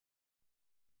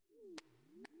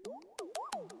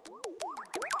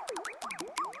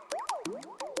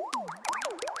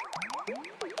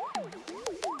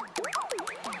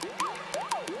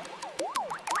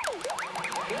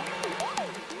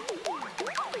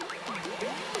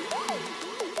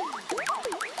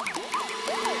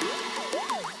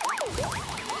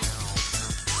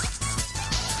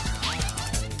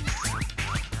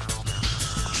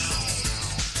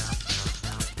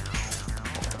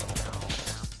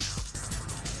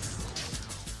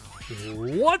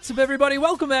What's up, everybody?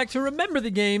 Welcome back to Remember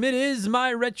the Game. It is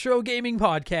my retro gaming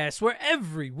podcast where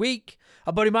every week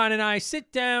a buddy of mine and I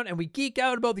sit down and we geek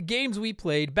out about the games we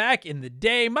played back in the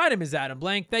day. My name is Adam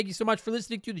Blank. Thank you so much for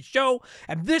listening to the show.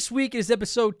 And this week is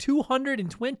episode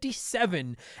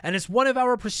 227, and it's one of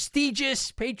our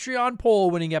prestigious Patreon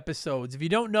poll-winning episodes. If you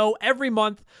don't know, every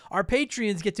month our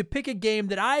Patreons get to pick a game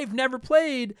that I've never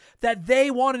played that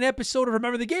they want an episode of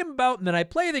Remember the Game about, and then I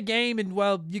play the game, and,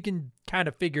 well, you can kind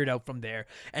of figure it out from there.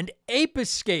 And Ape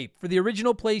Escape for the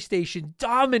original PlayStation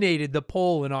dominated the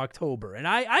poll in October, and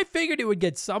I figured it would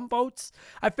get some votes.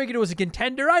 I figured it was a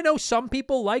contender. I know some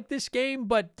people like this game,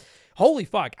 but holy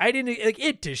fuck,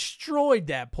 it destroyed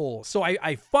that poll. So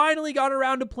I finally got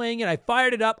around to playing it. I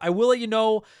fired it up. I will let you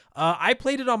know, I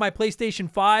played it on my PlayStation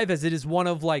 5, as it is one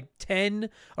of like 10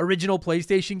 original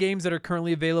PlayStation games that are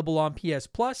currently available on PS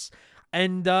Plus.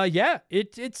 And yeah,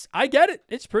 I get it.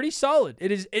 It's pretty solid.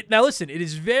 Now listen, it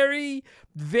is very,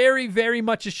 very, very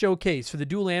much a showcase for the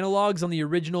dual analogs on the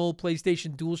original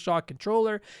PlayStation DualShock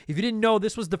controller. If you didn't know,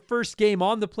 this was the first game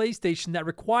on the PlayStation that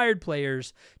required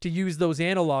players to use those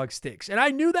analog sticks. And I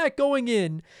knew that going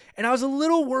in, and I was a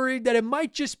little worried that it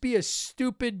might just be a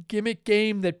stupid gimmick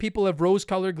game that people have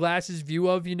rose-colored glasses view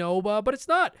of, but it's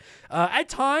not. At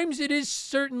times, it is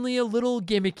certainly a little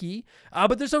gimmicky,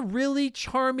 but there's a really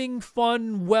charming,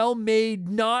 fun, well-made,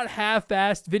 not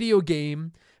half-assed video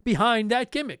game behind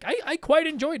that gimmick. I quite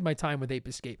enjoyed my time with Ape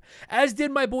Escape, as did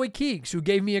my boy Keegs, who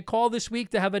gave me a call this week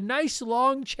to have a nice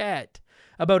long chat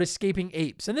about escaping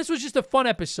apes. And this was just a fun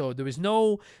episode. There was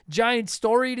no giant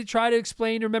story to try to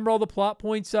explain, remember all the plot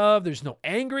points of. There's no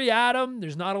angry Adam.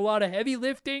 There's not a lot of heavy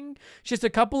lifting. It's just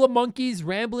a couple of monkeys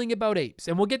rambling about apes.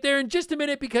 And we'll get there in just a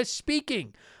minute, because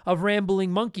speaking of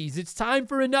rambling monkeys, it's time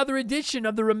for another edition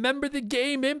of the Remember the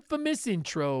Game infamous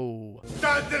intro.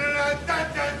 Dun, dun, dun,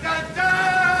 dun, dun, dun, dun!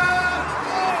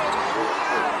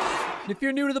 If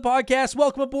you're new to the podcast,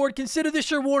 welcome aboard. Consider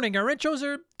this your warning. Our intros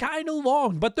are kind of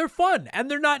long, but they're fun,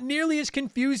 and they're not nearly as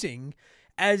confusing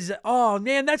as, oh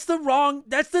man, that's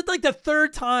the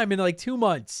third time in like 2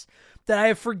 months that I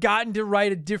have forgotten to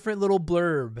write a different little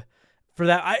blurb for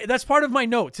that. That's part of my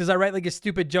notes, is I write like a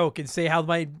stupid joke and say how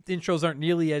my intros aren't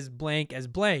nearly as blank,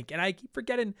 and I keep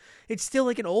forgetting it's still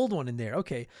like an old one in there.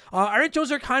 Okay. Our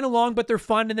intros are kind of long, but they're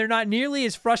fun, and they're not nearly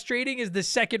as frustrating as the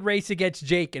second race against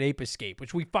Jake at Ape Escape,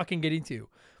 which we fucking get into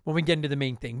when we get into the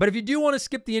main thing. But if you do want to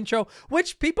skip the intro,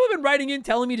 which people have been writing in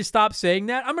telling me to stop saying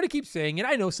that, I'm going to keep saying it.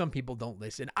 I know some people don't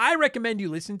listen. I recommend you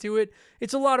listen to it.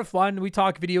 It's a lot of fun. We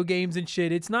talk video games and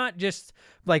shit. It's not just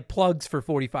like plugs for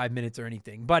 45 minutes or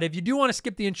anything. But if you do want to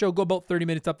skip the intro, go about 30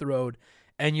 minutes up the road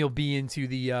and you'll be into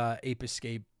the Ape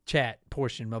Escape chat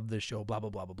portion of the show, blah, blah,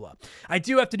 blah, blah, blah. I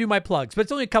do have to do my plugs, but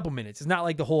it's only a couple minutes. It's not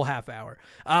like the whole half hour.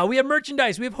 We have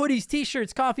merchandise. We have hoodies,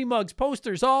 t-shirts, coffee mugs,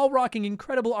 posters, all rocking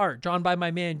incredible art drawn by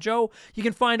my man, Joe. You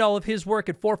can find all of his work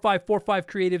at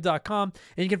 4545creative.com,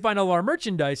 and you can find all our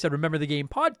merchandise at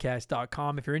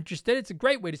rememberthegamepodcast.com. If you're interested, it's a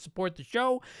great way to support the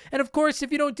show. And of course,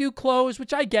 if you don't do clothes,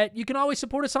 which I get, you can always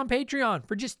support us on Patreon.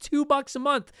 For just $2 a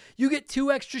month, you get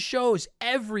 2 extra shows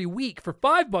every week. For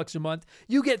 $5 a month,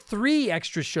 you get 3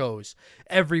 extra shows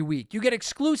every week. You get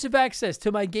exclusive access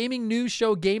to my gaming news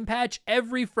show, Game Patch,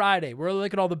 every Friday, where I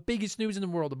look at all the biggest news in the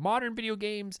world of modern video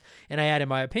games, and I add in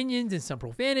my opinions and some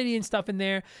profanity and stuff in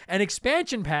there. And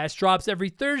Expansion Pass drops every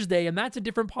Thursday, and that's a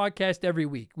different podcast every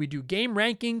week. We do game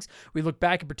rankings. We look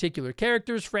back at particular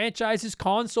characters, franchises,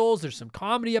 consoles. There's some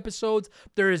comedy episodes.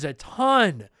 There is a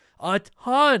ton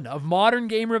of modern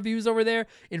game reviews over there.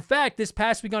 In fact, this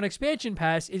past week on Expansion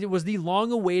Pass, it was the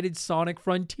long-awaited Sonic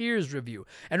Frontiers review.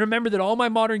 And remember that all my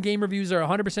modern game reviews are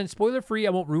 100% spoiler-free. I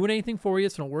won't ruin anything for you,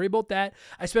 so don't worry about that.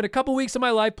 I spent a couple weeks of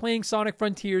my life playing Sonic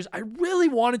Frontiers. I really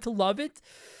wanted to love it,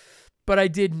 but I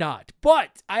did not.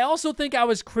 But I also think I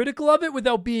was critical of it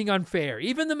without being unfair.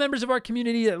 Even the members of our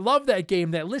community that love that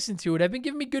game, that listen to it, have been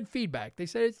giving me good feedback. They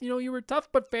said, you were tough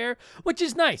but fair, which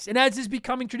is nice. And as is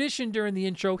becoming tradition during the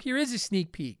intro, here is a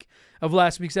sneak peek of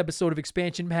last week's episode of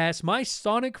Expansion Pass, my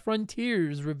Sonic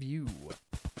Frontiers review.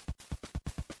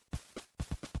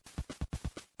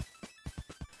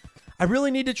 I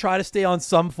really need to try to stay on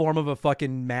some form of a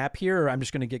fucking map here, or I'm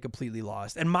just going to get completely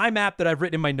lost. And my map that I've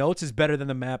written in my notes is better than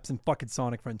the maps in fucking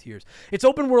Sonic Frontiers. It's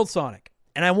open world Sonic,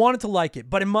 and I wanted to like it.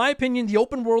 But in my opinion, the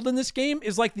open world in this game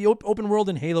is like the open world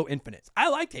in Halo Infinite. I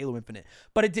liked Halo Infinite,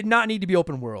 but it did not need to be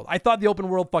open world. I thought the open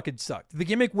world fucking sucked. The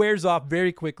gimmick wears off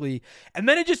very quickly, and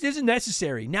then it just isn't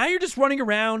necessary. Now you're just running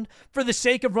around for the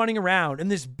sake of running around in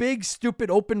this big, stupid,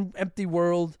 open, empty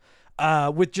world.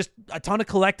 with just a ton of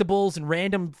collectibles and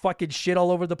random fucking shit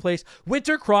all over the place.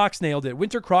 Winter Crocs nailed it.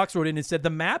 Winter Crocs wrote in and said, the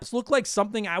maps look like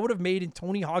something I would have made in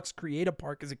Tony Hawk's Creative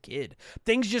Park as a kid.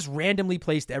 Things just randomly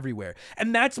placed everywhere.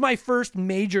 And that's my first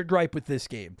major gripe with this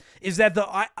game, is that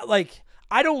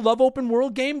I don't love open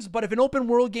world games, but if an open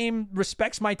world game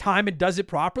respects my time and does it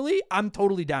properly, I'm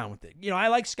totally down with it. I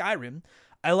like Skyrim.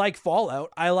 I like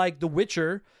Fallout. I like The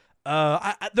Witcher.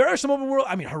 There are some open world.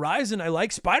 Horizon. I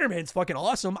like Spider-Man's fucking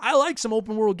awesome. I like some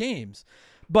open world games,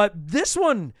 but this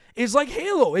one is like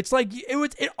Halo. It's like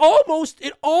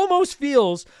it almost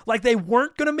feels like they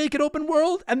weren't gonna make it open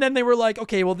world, and then they were like,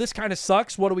 okay, well, this kind of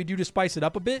sucks. What do we do to spice it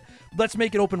up a bit? Let's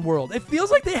make it open world. It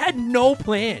feels like they had no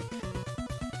plan.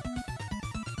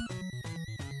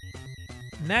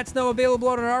 And that's now available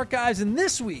on our archives. And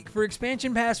this week, for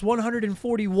Expansion Pass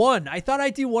 141, I thought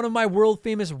I'd do one of my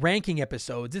world-famous ranking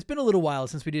episodes. It's been a little while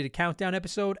since we did a countdown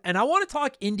episode, and I want to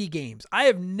talk indie games. I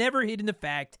have never hidden the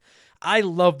fact I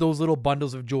love those little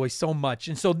bundles of joy so much.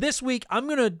 And so this week, I'm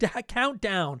going to count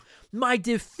down my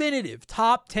definitive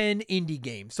top 10 indie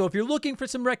games. So if you're looking for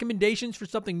some recommendations for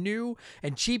something new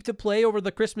and cheap to play over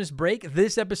the Christmas break,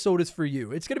 this episode is for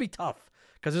you. It's going to be tough,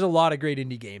 because there's a lot of great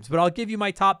indie games. But I'll give you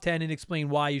my top 10 and explain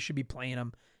why you should be playing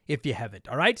them if you haven't.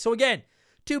 All right? So again,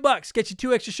 $2 gets you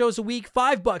 2 extra shows a week.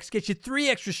 $5 gets you 3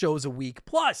 extra shows a week.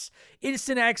 Plus,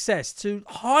 instant access to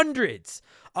hundreds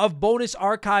of bonus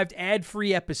archived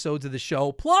ad-free episodes of the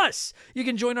show. Plus, you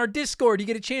can join our Discord. You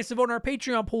get a chance to vote on our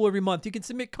Patreon poll every month. You can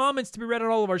submit comments to be read on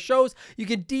all of our shows. You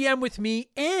can DM with me,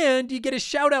 and you get a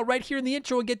shout-out right here in the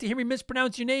intro and get to hear me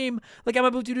mispronounce your name like I'm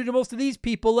about to do to most of these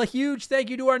people. A huge thank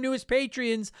you to our newest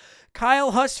patrons,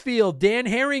 Kyle Husfield, Dan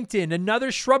Harrington,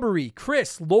 Another Shrubbery,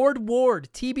 Chris, Lord Ward,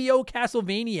 TBO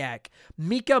Castlevaniac,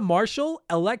 Mika Marshall,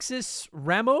 Alexis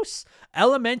Ramos,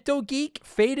 Elemento Geek,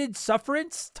 Faded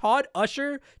Sufferance, Todd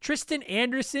Usher, Tristan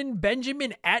Anderson,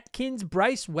 Benjamin Atkins,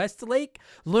 Bryce Westlake,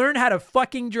 Learn How to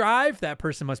Fucking Drive, that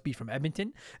person must be from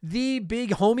Edmonton, The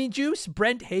Big Homie Juice,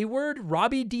 Brent Hayward,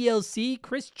 Robbie DLC,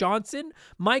 Chris Johnson,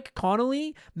 Mike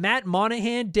Connolly, Matt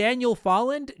Monahan, Daniel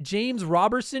Folland, James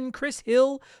Robertson, Chris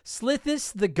Hill,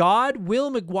 Slithis the God,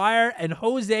 Will McGuire, and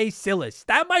Jose Silas.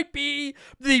 That might be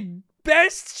the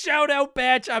best shout-out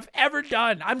batch I've ever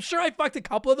done. I'm sure I fucked a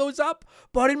couple of those up,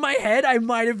 but in my head, I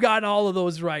might have gotten all of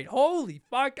those right. Holy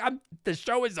fuck, the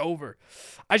show is over.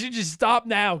 I should just stop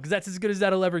now, because that's as good as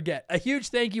that'll ever get. A huge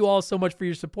thank you all so much for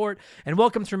your support, and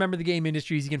welcome to Remember the Game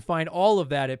Industries. You can find all of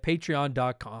that at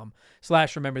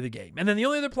patreon.com/rememberthegame. And then the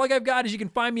only other plug I've got is you can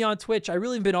find me on Twitch. I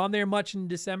really haven't been on there much in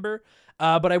December,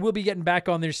 but I will be getting back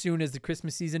on there soon as the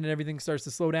Christmas season and everything starts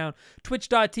to slow down.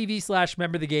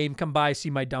 Twitch.tv/rememberthegame. Come by, see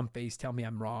my dumb face, tell me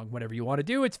I'm wrong, whatever you want to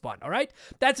do. It's fun, all right?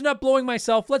 That's enough blowing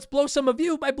myself. Let's blow some of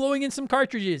you by blowing in some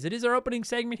cartridges. It is our opening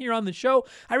segment here on the show.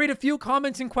 I read a few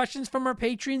comments and questions from our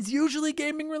patrons, usually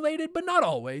gaming related, but not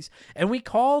always. And we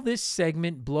call this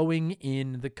segment Blowing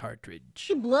in the Cartridge.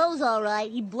 He blows all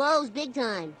right. He blows big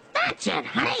time. That's it,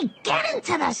 honey. Get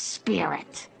into the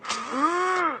spirit.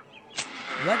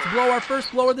 Let's blow. Our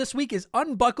first blower this week is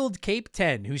Unbuckled Cape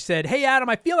 10, who said, "Hey Adam,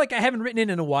 I feel like I haven't written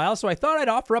in a while, so I thought I'd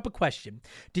offer up a question.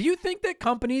 Do you think that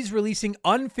companies releasing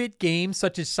unfit games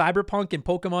such as Cyberpunk and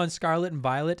Pokemon Scarlet and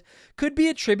Violet could be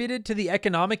attributed to the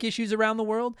economic issues around the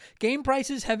world? Game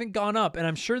prices haven't gone up, and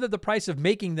I'm sure that the price of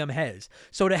making them has.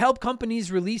 So to help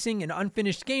companies releasing an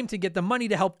unfinished game to get the money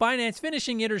to help finance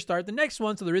finishing it or start the next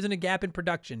one so there isn't a gap in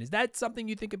production. Is that something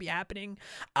you think could be happening?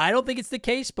 I don't think it's the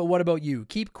case, but what about you?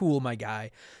 Keep cool, my guy."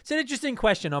 It's an interesting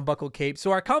question on Buckled Cape.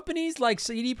 So are companies like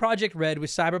CD Projekt Red with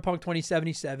Cyberpunk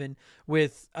 2077,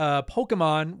 with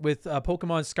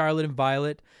Pokemon Scarlet and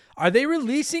Violet, are they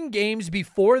releasing games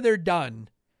before they're done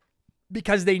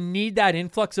because they need that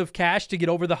influx of cash to get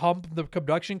over the hump of the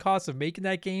production costs of making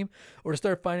that game or to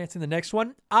start financing the next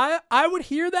one? I would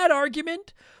hear that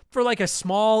argument for like a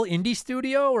small indie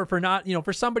studio, or for not,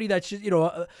 for somebody that's just,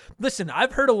 listen,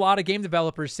 I've heard a lot of game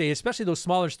developers say, especially those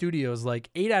smaller studios, like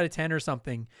 8 out of 10 or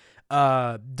something,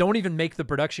 don't even make the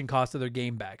production cost of their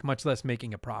game back, much less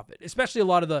making a profit. Especially a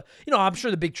lot of the, I'm sure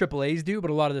the big AAAs do, but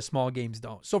a lot of the small games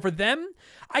don't. So for them,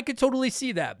 I could totally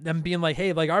see that. Them being like,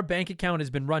 hey, like our bank account has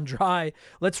been run dry.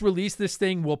 Let's release this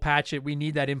thing. We'll patch it. We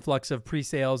need that influx of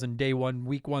pre-sales and day one,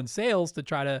 week one sales to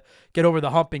try to get over the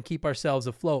hump and keep ourselves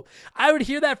afloat. I would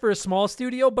hear that for a small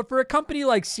studio, but for a company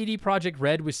like CD Projekt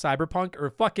Red with Cyberpunk, or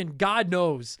fucking God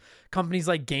knows companies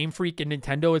like Game Freak and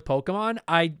Nintendo with Pokemon,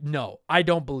 I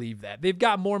don't believe that. They've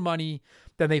got more money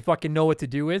than they fucking know what to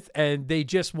do with, and they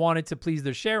just wanted to please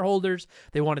their shareholders.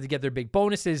 They wanted to get their big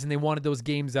bonuses, and they wanted those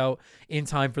games out in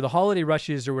time for the holiday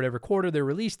rushes or whatever quarter they're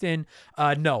released in.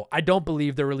 No, I don't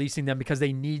believe they're releasing them because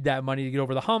they need that money to get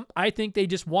over the hump. I think they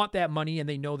just want that money, and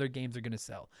they know their games are going to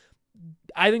sell.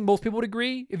 I think most people would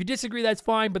agree. If you disagree, that's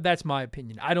fine, but that's my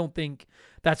opinion. I don't think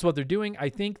that's what they're doing. I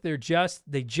think they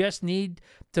just need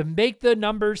to make the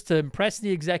numbers, to impress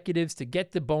the executives, to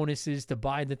get the bonuses, to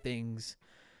buy the things.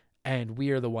 And we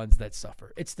are the ones that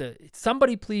suffer. It's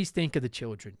somebody please think of the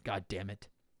children. God damn it.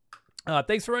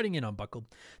 Thanks for writing in, Unbuckled.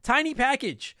 Tiny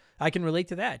Package, I can relate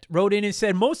to that. Wrote in and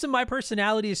said, most of my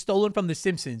personality is stolen from The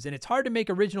Simpsons, and it's hard to make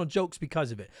original jokes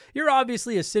because of it. You're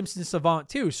obviously a Simpsons savant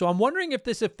too, so I'm wondering if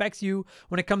this affects you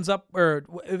when it comes up, or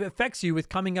if it affects you with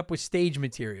coming up with stage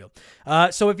material.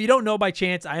 So if you don't know by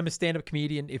chance, I am a stand-up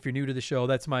comedian. If you're new to the show,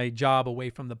 that's my job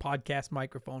away from the podcast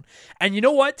microphone. And you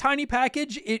know what, Tiny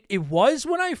Package? It was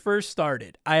when I first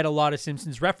started. I had a lot of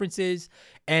Simpsons references,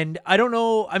 and I don't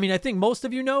know, I mean, I think most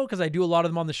of you know, because I do a lot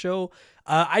of them on the show.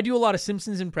 I do a lot of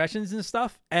Simpsons impressions and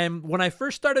stuff. And when I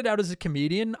first started out as a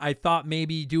comedian, I thought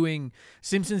maybe doing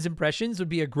Simpsons impressions would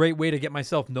be a great way to get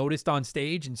myself noticed on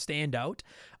stage and stand out.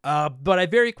 But I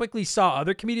very quickly saw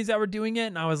other comedians that were doing it,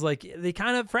 and I was like, they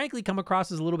kind of frankly come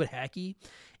across as a little bit hacky.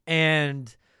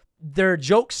 And their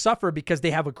jokes suffer because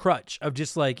they have a crutch of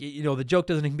just like, you know, the joke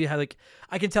doesn't even be like,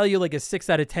 I can tell you like a 6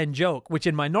 out of 10 joke, which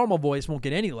in my normal voice won't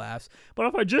get any laughs. But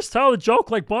if I just tell a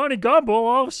joke like Barney Gumbo,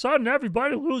 all of a sudden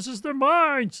everybody loses their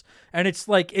minds. And it's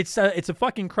like, it's a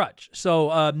fucking crutch.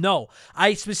 So no,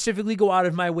 I specifically go out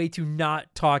of my way to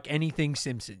not talk anything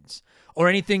Simpsons or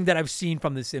anything that I've seen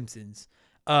from The Simpsons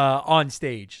on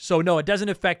stage. So no, it doesn't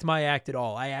affect my act at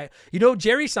all. You know,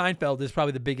 Jerry Seinfeld is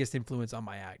probably the biggest influence on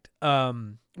my act.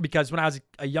 Because when I was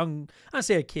a young, I don't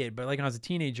say a kid, but like when I was a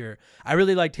teenager, I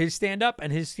really liked his stand-up,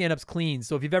 and his stand-up's clean.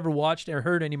 So if you've ever watched or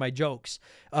heard any of my jokes,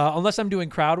 unless I'm doing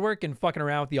crowd work and fucking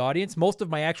around with the audience, most of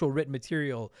my actual written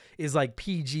material is like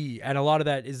PG, and a lot of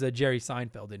that is a Jerry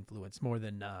Seinfeld influence more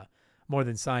than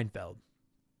Seinfeld.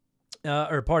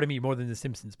 Or pardon me, more than The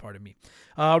Simpsons, pardon me.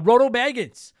 Roto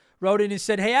Baggins wrote in and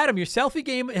said, hey, Adam, your selfie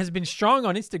game has been strong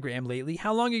on Instagram lately.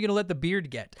 How long are you going to let the beard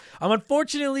get? I'm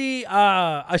unfortunately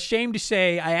ashamed to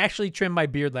say I actually trimmed my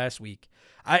beard last week.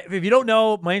 If you don't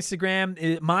know, my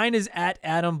Instagram, mine is at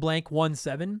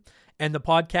AdamBlank17, and the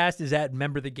podcast is at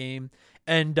Remember the Game.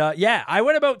 And yeah, I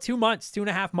went about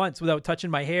 2.5 months without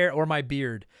touching my hair or my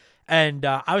beard. And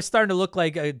I was starting to look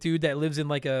like a dude that lives in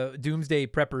like a doomsday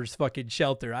prepper's fucking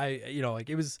shelter. I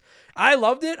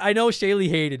loved it. I know Shaylee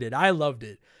hated it. I loved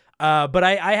it. But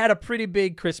I had a pretty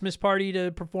big Christmas party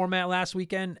to perform at last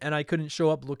weekend, and I couldn't show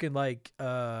up looking like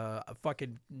a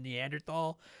fucking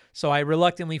Neanderthal. So I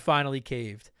reluctantly finally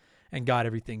caved and got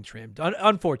everything trimmed,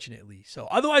 unfortunately. So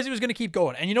otherwise, it was going to keep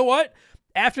going. And you know what?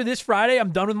 After this Friday,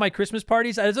 I'm done with my Christmas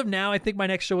parties. As of now, I think my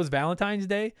next show is Valentine's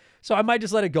Day. So I might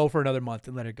just let it go for another month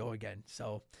and let it go again.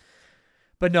 So,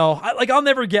 but no, I'll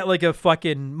never get like a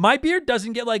fucking, my beard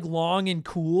doesn't get like long and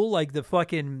cool like the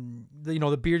fucking,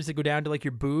 the beards that go down to like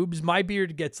your boobs. My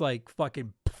beard gets like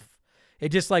fucking, it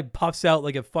just like puffs out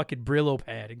like a fucking Brillo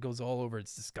pad and goes all over.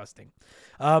 It's disgusting.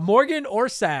 Morgan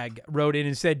Orsag wrote in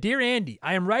and said, Dear Andy,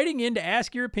 I am writing in to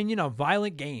ask your opinion on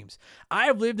violent games. I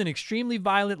have lived an extremely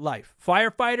violent life.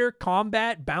 Firefighter,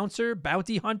 combat, bouncer,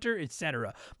 bounty hunter,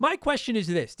 etc. My question is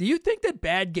this. Do you think that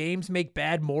bad games make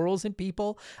bad morals in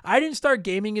people? I didn't start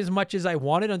gaming as much as I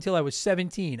wanted until I was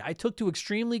 17. I took to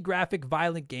extremely graphic,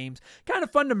 violent games. Kind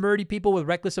of fun to murder people with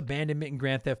reckless abandonment in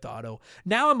Grand Theft Auto.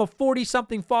 Now I'm a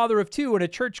 40-something father of 2 and a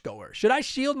churchgoer. Should I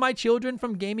shield my children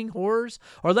from gaming horrors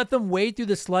or let them wade through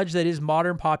the sludge that is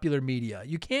modern popular media?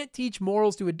 You can't teach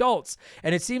morals to adults,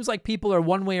 and it seems like people are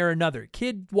one way or another.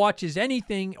 Kid watches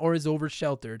anything or is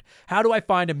over-sheltered. How do I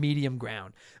find a medium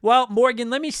ground? Well, Morgan,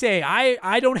 let me say,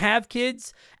 I don't have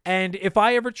kids, and if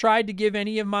I ever tried to give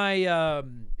any of my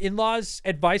in-laws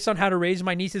advice on how to raise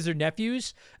my nieces or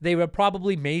nephews, they would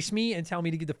probably mace me and tell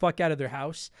me to get the fuck out of their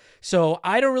house. So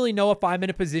I don't really know if I'm in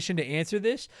a position to answer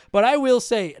this, but I will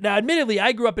say, now admittedly,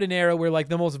 I grew up in an era where like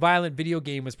the most violent video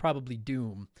game was probably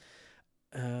Doom.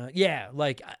 Yeah,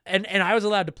 like, and I was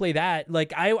allowed to play that.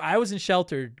 Like I wasn't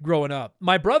sheltered growing up.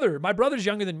 My brother's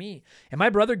younger than me, and my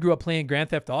brother grew up playing Grand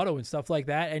Theft Auto and stuff like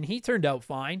that, and he turned out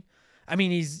fine. I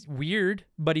mean, he's weird,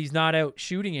 but he's not out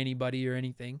shooting anybody or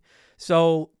anything.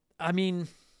 So, I mean,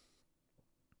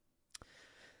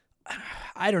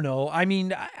 I don't know. I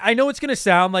mean, I know it's going to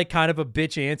sound like kind of a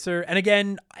bitch answer. And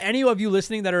again, any of you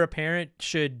listening that are a parent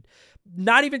should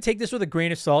not even take this with a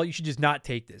grain of salt. You should just not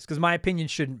take this because my opinion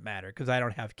shouldn't matter because I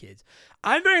don't have kids.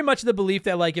 I'm very much of the belief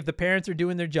that like if the parents are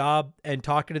doing their job and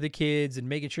talking to the kids and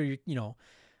making sure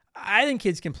I think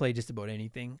kids can play just about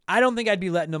anything. I don't think I'd be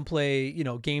letting them play,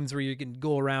 games where you can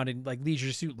go around and like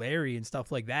Leisure Suit Larry and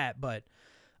stuff like that. But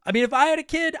I mean, if I had a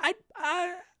kid,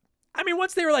 I mean,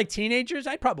 once they were like teenagers,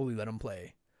 I'd probably let them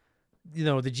play. I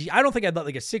don't think I'd let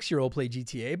like a 6-year-old play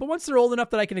GTA, but once they're old enough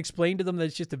that I can explain to them that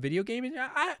it's just a video game,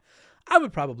 I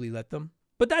would probably let them.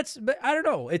 But I don't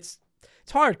know. It's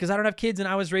hard because I don't have kids and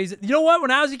I was raised. You know what?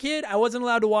 When I was a kid, I wasn't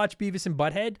allowed to watch Beavis and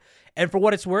Butthead. And for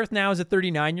what it's worth, now as a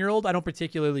 39-year-old, I don't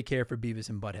particularly care for Beavis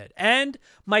and Butthead. And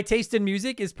my taste in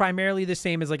music is primarily the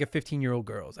same as like a 15-year-old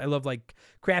girl's. I love like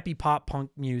crappy pop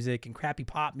punk music and crappy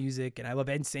pop music. And I love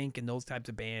NSYNC and those types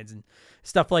of bands and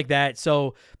stuff like that.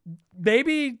 So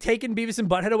maybe taking Beavis and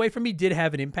Butthead away from me did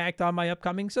have an impact on my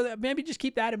upcoming. So maybe just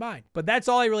keep that in mind. But that's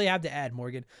all I really have to add,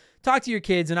 Morgan. Talk to your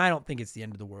kids, and I don't think it's the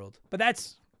end of the world. But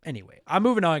anyway, I'm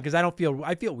moving on because I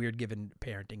feel weird giving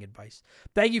parenting advice.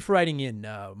 Thank you for writing in,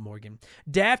 Morgan.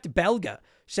 Daft Belga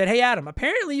said, "Hey, Adam,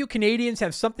 apparently you Canadians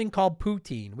have something called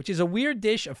poutine, which is a weird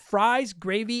dish of fries,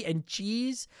 gravy, and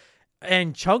cheese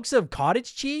and chunks of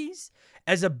cottage cheese.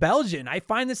 As a Belgian, I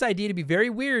find this idea to be very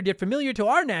weird yet familiar to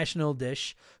our national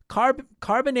dish,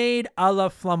 carbonade à la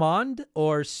flamande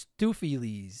or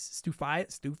stouffilies.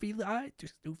 Stouffilies.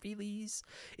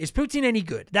 Is poutine any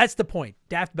good?" That's the point.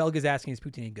 Daft Belga's asking, is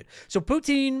poutine any good? So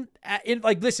poutine,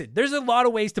 listen, there's a lot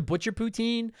of ways to butcher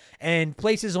poutine, and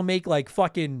places will make like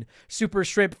fucking super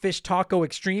shrimp fish taco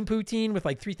extreme poutine with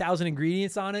like 3,000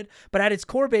 ingredients on it. But at its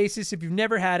core basis, if you've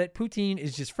never had it, poutine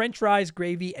is just French fries,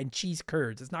 gravy, and cheese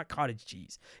curds. It's not cottage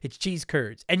cheese. It's cheese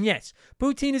curds. And yes,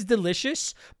 poutine is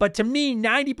delicious, but to me,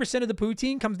 90% of the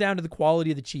poutine comes down to the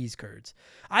quality of the cheese curds.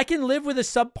 I can live with a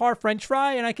subpar French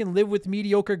fry and I can live with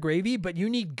mediocre gravy, but you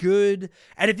need good.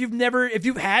 And if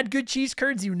you've had good cheese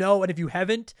curds, and if you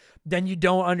haven't, then you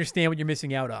don't understand what you're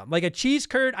missing out on. Like a cheese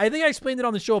curd, I think I explained it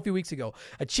on the show a few weeks ago.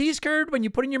 A cheese curd, when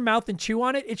you put it in your mouth and chew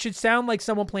on it, it should sound like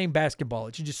someone playing basketball.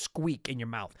 It should just squeak in your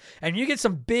mouth. And you get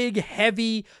some big,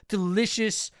 heavy,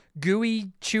 delicious,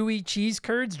 gooey, chewy cheese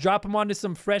curds, drop them onto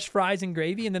some fresh fries and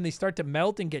gravy, and then they start to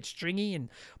melt and get stringy, and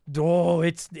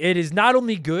it is not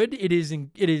only good, it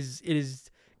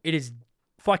is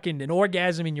fucking an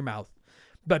orgasm in your mouth.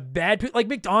 But like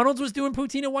McDonald's was doing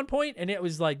poutine at one point, and it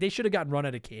was like they should have gotten run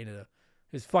out of Canada.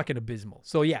 It was fucking abysmal.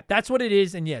 So yeah, that's what it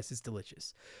is, and yes, it's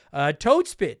delicious. Toad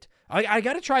Spit. I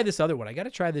gotta try this other one. I gotta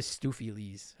try this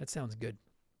Stouffilies. That sounds good.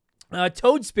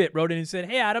 Toad Spit wrote in and said,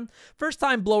 "Hey, Adam, first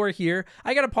time blower here.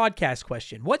 I got a podcast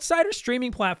question. What site or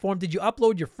streaming platform did you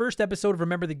upload your first episode of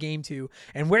Remember the Game to,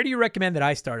 and where do you recommend that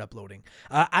I start uploading?"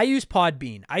 I use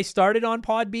Podbean. I started on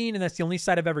Podbean, and that's the only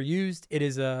site I've ever used. It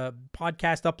is a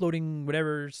podcast uploading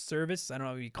whatever service. I don't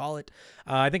know what you call it.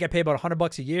 I think I pay about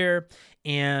 $100 a year,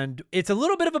 and it's a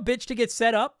little bit of a bitch to get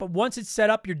set up, but once it's set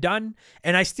up, you're done,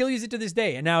 and I still use it to this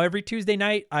day. And now every Tuesday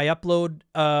night, I upload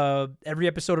every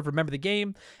episode of Remember the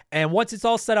Game. And once it's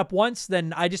all set up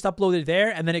then I just upload it there,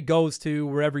 and then it goes to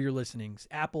wherever you're listening.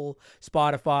 Apple,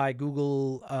 Spotify,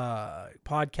 Google,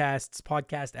 Podcasts,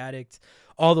 Podcast Addict,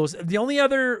 all those. The only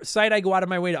other site I go out of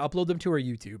my way to upload them to are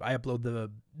YouTube. I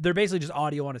upload they're basically just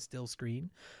audio on a still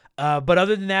screen. But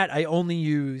other than that, I only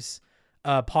use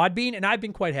Podbean, and I've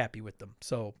been quite happy with them.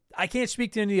 So I can't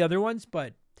speak to any of the other ones,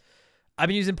 but I've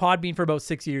been using Podbean for about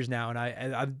 6 years now, and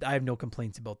I have no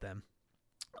complaints about them.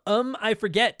 I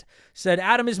forget, said,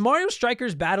 "Adam, is Mario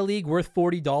Strikers Battle League worth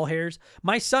 40 doll hairs?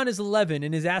 My son is 11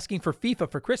 and is asking for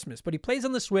FIFA for Christmas, but he plays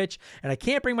on the Switch, and I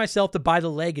can't bring myself to buy the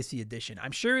Legacy Edition.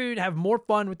 I'm sure he would have more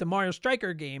fun with the Mario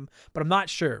Striker game, but I'm not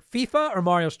sure. FIFA or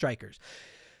Mario Strikers?"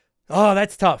 Oh,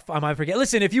 that's tough. I might forget.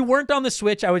 Listen, if you weren't on the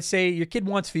Switch, I would say your kid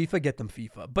wants FIFA, get them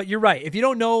FIFA. But you're right. If you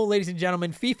don't know, ladies and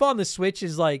gentlemen, FIFA on the Switch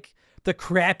is like the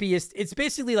crappiest. It's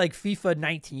basically like FIFA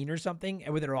 19 or something,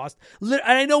 and with a roster. And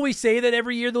I know we say that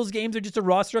every year those games are just a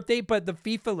roster update, but the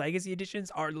FIFA Legacy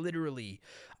Editions are literally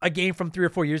a game from 3 or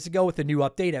 4 years ago with a new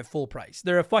update at full price.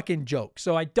 They're a fucking joke.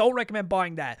 So I don't recommend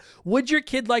buying that. Would your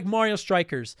kid like Mario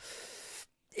Strikers?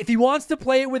 If he wants to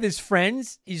play it with his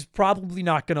friends, he's probably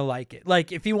not going to like it.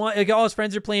 Like if all his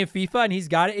friends are playing FIFA and he's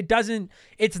got it,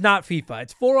 it's not FIFA.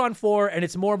 It's 4-on-4, and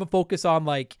it's more of a focus on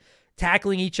like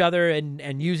tackling each other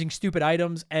and using stupid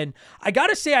items. And I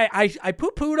gotta say, I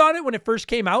poo-pooed on it when it first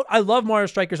came out. I love Mario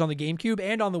Strikers on the GameCube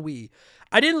and on the Wii.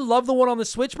 I didn't love the one on the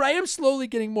Switch, but I am slowly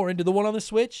getting more into the one on the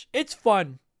Switch. It's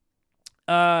fun.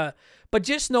 But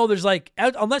just know there's like,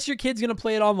 unless your kid's gonna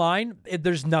play it online,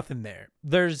 there's nothing there.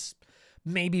 There's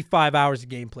maybe 5 hours of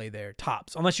gameplay there,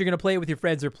 tops, unless you're gonna play it with your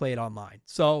friends or play it online.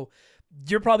 So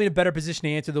you're probably in a better position to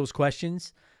answer those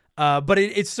questions. But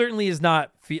it certainly is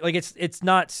not like it's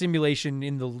not simulation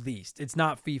in the least. It's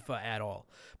not FIFA at all.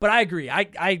 But I agree.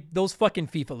 I those fucking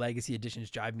FIFA Legacy editions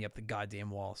drive me up the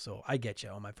goddamn wall. So I get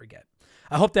you. I forget.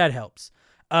 I hope that helps.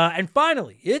 And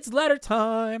finally, it's letter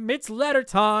time. It's letter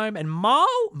time. And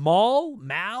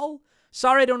Mal.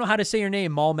 Sorry, I don't know how to say your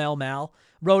name. Mal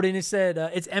wrote in and said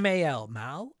it's Mal.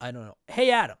 Mal. I don't know.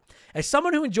 Hey Adam. As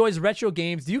someone who enjoys retro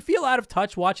games, do you feel out of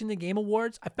touch watching the Game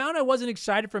Awards? I found I wasn't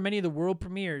excited for many of the world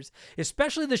premieres,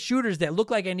 especially the shooters that look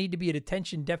like I need to be at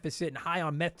attention deficit and high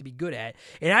on meth to be good at,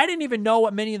 and I didn't even know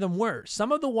what many of them were.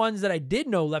 Some of the ones that I did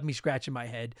know left me scratching my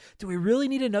head. Do we really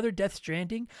need another Death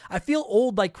Stranding? I feel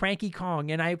old like Cranky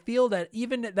Kong, and I feel that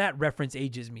even that reference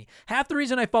ages me. Half the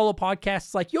reason I follow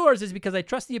podcasts like yours is because I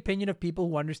trust the opinion of people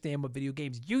who understand what video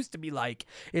games used to be like,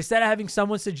 instead of having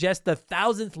someone suggest the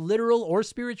 1,000th literal or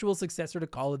spiritual successor to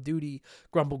Call of Duty.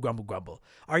 Grumble, grumble, grumble.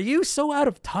 Are you so out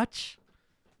of touch?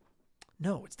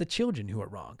 No, it's the children who are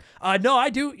wrong. No,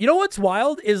 I do. You know what's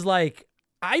wild is like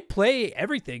I play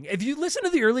everything. If you listen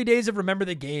to the early days of Remember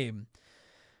the Game,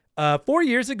 4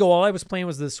 years ago, all I was playing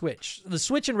was the Switch. The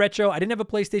Switch and retro. I didn't have a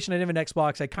PlayStation. I didn't have an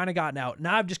Xbox. I kind of gotten out.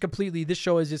 Now I've just completely, this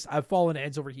show is just, I've fallen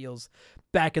heads over heels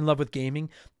back in love with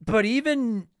gaming. But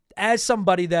even as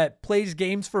somebody that plays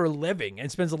games for a living and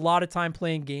spends a lot of time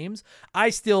playing games, I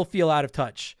still feel out of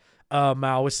touch,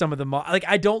 Mal, with some of them. Like,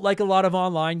 I don't like a lot of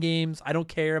online games. I don't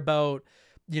care about,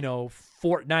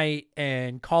 Fortnite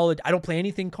and I don't play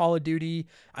anything Call of Duty.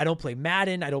 I don't play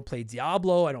Madden. I don't play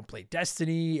Diablo. I don't play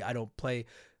Destiny. I don't play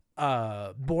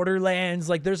Borderlands.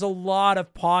 Like, there's a lot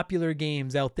of popular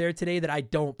games out there today that I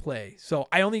don't play. So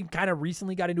I only kind of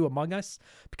recently got into Among Us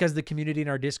because the community in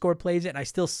our Discord plays it, and I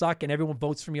still suck, and everyone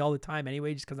votes for me all the time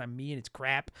anyway, just because I'm me and it's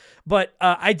crap. But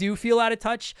I do feel out of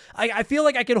touch. I feel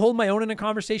like I can hold my own in a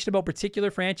conversation about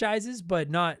particular franchises, but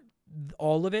not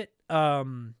all of it.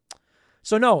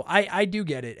 So no, I do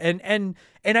get it. And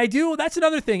I do, that's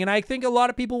another thing. And I think a lot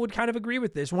of people would kind of agree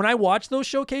with this. When I watch those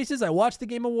showcases, I watch the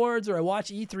Game Awards or I watch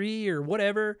E3 or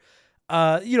whatever,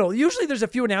 usually there's a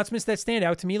few announcements that stand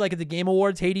out to me. Like at the Game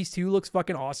Awards, Hades 2 looks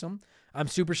fucking awesome. I'm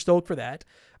super stoked for that.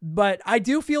 But I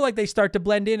do feel like they start to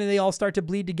blend in and they all start to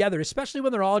bleed together, especially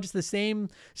when they're all just the same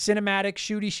cinematic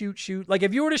shooty shoot. Like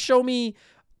if you were to show me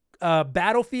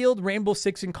Battlefield, Rainbow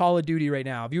Six, and Call of Duty right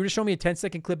now, if you were to show me a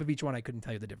 10-second clip of each one, I couldn't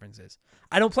tell you the differences.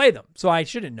 I don't play them, so I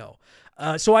shouldn't know.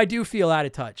 So I do feel out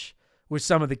of touch with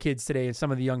some of the kids today and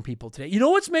some of the young people today. You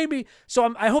know what's made me...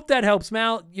 So I hope that helps,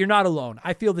 Mal. You're not alone.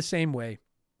 I feel the same way.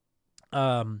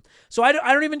 So I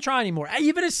don't even try anymore.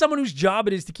 Even as someone whose job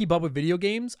it is to keep up with video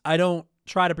games, I don't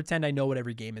try to pretend I know what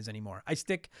every game is anymore. I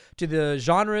stick to the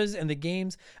genres and the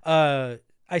games.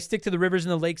 I stick to the rivers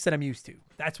and the lakes that I'm used to.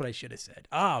 That's what I should have said.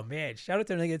 Oh, man. Shout out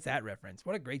to anyone that gets that reference.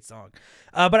 What a great song.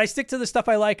 But I stick to the stuff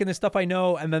I like and the stuff I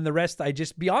know, and then the rest, I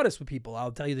just be honest with people.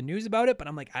 I'll tell you the news about it, but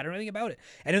I'm like, I don't know anything about it.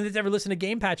 Anyone that's ever listened to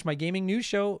Game Patch, my gaming news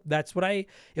show, that's what if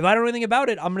I don't know anything about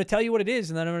it, I'm going to tell you what it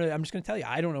is, and then I'm just going to tell you,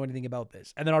 I don't know anything about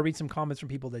this. And then I'll read some comments from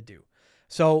people that do.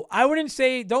 So I wouldn't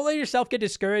say, don't let yourself get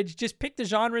discouraged. Just pick the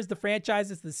genres, the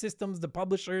franchises, the systems, the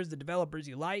publishers, the developers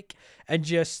you like, and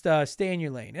just stay in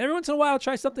your lane. And every once in a while,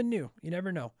 try something new. You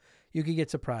never know. You could get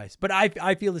surprised. But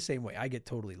I feel the same way. I get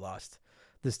totally lost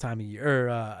this time of year,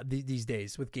 or these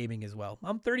days with gaming as well.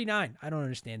 I'm 39. I don't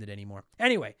understand it anymore.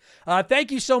 Anyway,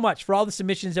 thank you so much for all the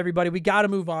submissions, everybody. We got to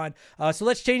move on. So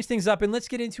let's change things up and let's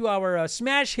get into our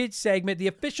Smash Hit segment, the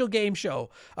official game show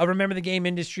of Remember the Game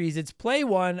Industries. It's Play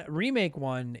 1, Remake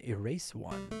 1, Erase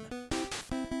 1.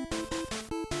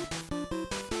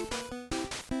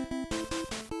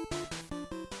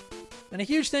 And a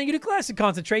huge thank you to Classic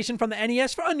Concentration from the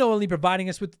NES for unknowingly providing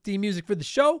us with the theme music for the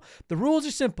show. The rules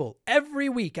are simple. Every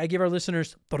week, I give our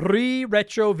listeners 3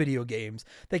 retro video games.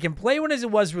 They can play one as it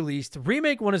was released,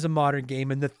 remake one as a modern game,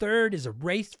 and the third is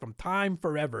erased from time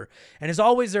forever. And as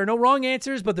always, there are no wrong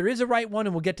answers, but there is a right one,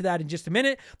 and we'll get to that in just a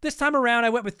minute. This time around, I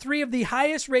went with 3 of the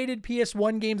highest rated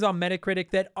PS1 games on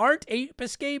Metacritic that aren't Ape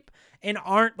Escape and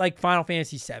aren't like Final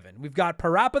Fantasy VII. We've got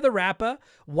Parappa the Rappa,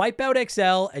 Wipeout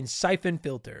XL, and Siphon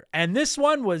Filter. And this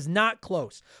one was not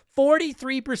close.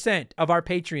 43% of our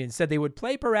Patreons said they would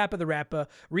play Parappa the Rappa,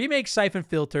 remake Siphon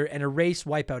Filter, and erase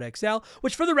Wipeout XL,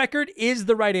 which for the record is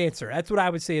the right answer. That's what I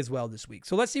would say as well this week.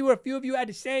 So let's see what a few of you had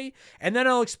to say, and then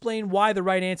I'll explain why the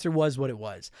right answer was what it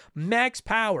was. Max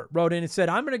Power wrote in and said,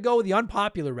 I'm going to go with the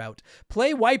unpopular route.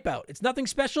 Play Wipeout. It's nothing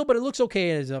special, but it looks okay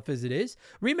enough as it is.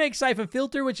 Remake Siphon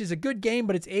Filter, which is a good game,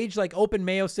 but it's aged like open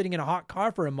mayo sitting in a hot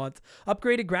car for a month.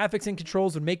 Upgraded graphics and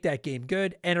controls would make that game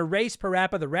good. And erase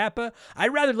Parappa the Rappa.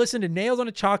 I'd rather listen to nails on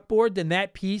a chalkboard than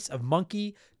that piece of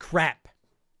monkey crap.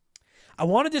 I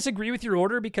want to disagree with your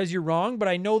order because you're wrong, but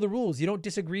I know the rules. You don't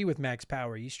disagree with max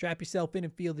power. You strap yourself in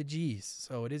and feel the G's.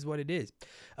 So it is what it is.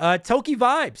 Toki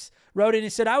Vibes wrote in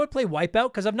and said, I would play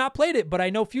Wipeout because I've not played it, but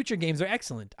I know future games are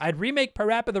excellent. I'd remake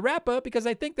Parappa the Rappa because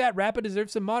I think that Rappa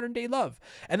deserves some modern day love.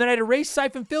 And then I'd erase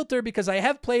Siphon Filter because I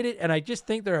have played it and I just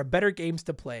think there are better games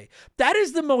to play. That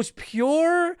is the most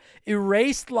pure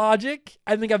erased logic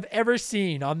I think I've ever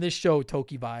seen on this show,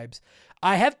 Toki Vibes.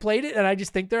 I have played it and I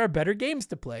just think there are better games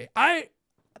to play.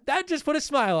 That just put a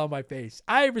smile on my face.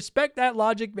 I respect that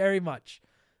logic very much.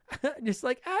 Just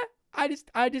like, I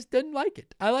just didn't like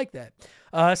it. I like that.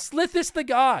 Slithis the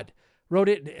God wrote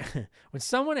it. When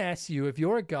someone asks you if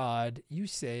you're a god, you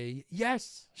say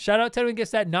yes. Shout out to anyone who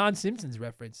gets that non-Simpsons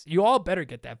reference. You all better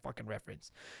get that fucking reference.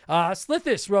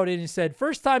 Slithis wrote in and said,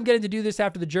 first time getting to do this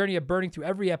after the journey of burning through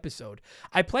every episode.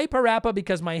 I play Parappa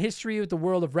because my history with the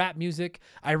world of rap music.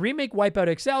 I remake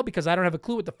Wipeout XL because I don't have a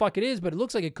clue what the fuck it is, but it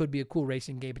looks like it could be a cool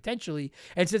racing game potentially.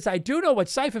 And since I do know what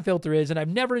Siphon Filter is and I've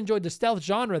never enjoyed the stealth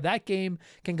genre, that game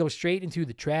can go straight into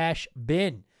the trash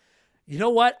bin. You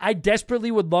know what? I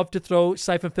desperately would love to throw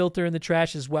Siphon Filter in the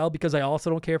trash as well because I also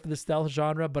don't care for the stealth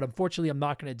genre, but unfortunately I'm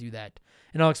not going to do that.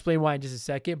 And I'll explain why in just a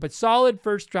second. But solid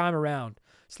first time around,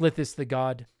 Slithis the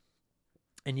God.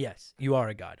 And yes, you are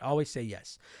a god. Always say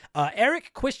yes.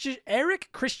 Eric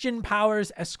Christian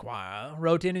Powers Esquire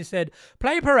wrote in and said,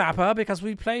 play Parappa because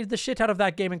we played the shit out of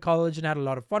that game in college and had a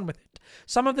lot of fun with it.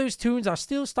 Some of those tunes are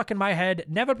still stuck in my head.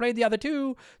 Never played the other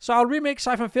two, so I'll remake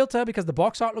Siphon Filter because the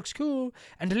box art looks cool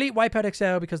and delete Wipeout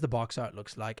XL because the box art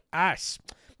looks like ass.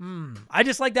 I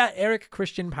just like that, Eric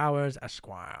Christian Powers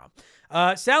Esquire.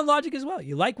 Sound logic as well.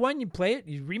 You like one, you play it.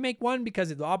 You remake one because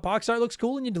the box art looks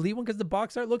cool, and you delete one because the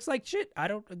box art looks like shit. I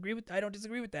don't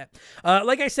disagree with that.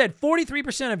 Like I said,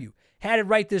 43% of you had it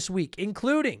right this week,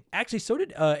 including, actually, so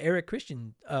did Eric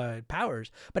Christian Powers,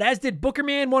 but as did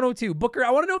Bookerman 102. I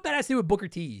want to know if that has to do with Booker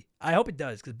T. I hope it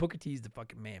does, because Booker T is the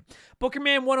fucking man.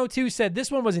 Bookerman 102 said,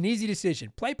 this one was an easy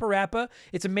decision. Play Parappa.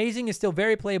 It's amazing and still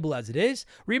very playable as it is.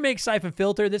 Remake Siphon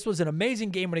Filter. This was an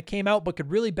amazing game when it came out, but could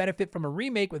really benefit from a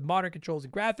remake with modern controls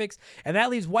and graphics. And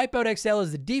that leaves Wipeout XL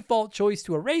as the default choice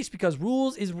to erase because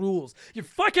rules is rules. You're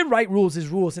fucking right, rules is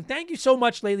rules. And thank you so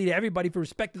much lately to everybody for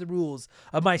respecting the rules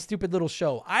of my stupid little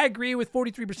show. I agree with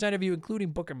 43% of you,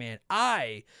 including Bookerman.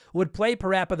 I would play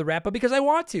Parappa the Rappa because I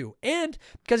want to, and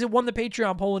because it won the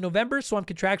Patreon poll in November, so I'm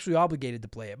contractually obligated to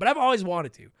play it. But I've always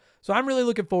wanted to. So I'm really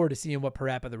looking forward to seeing what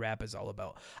Parappa the Rappa is all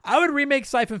about. I would remake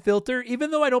Siphon Filter,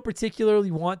 even though I don't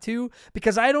particularly want to,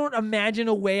 because I don't imagine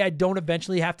a way I don't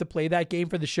eventually have to play that game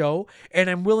for the show, and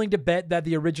I'm willing to bet that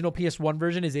the original PS1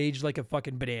 version is aged like a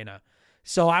fucking banana.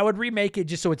 So I would remake it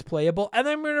just so it's playable, and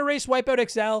then I'm going to erase Wipeout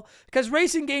XL, because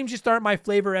racing games just aren't my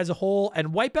flavor as a whole, and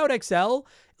Wipeout XL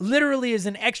literally is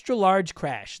an extra large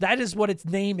crash. That is what its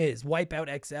name is,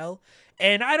 Wipeout XL,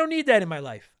 and I don't need that in my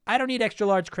life. I don't need extra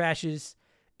large crashes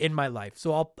in my life,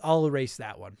 so I'll erase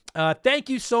that one. Thank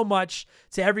you so much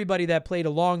to everybody that played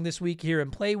along this week here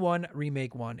in Play One,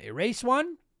 Remake One, Erase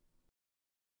One.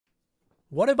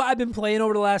 What have I been playing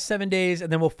over the last 7 days?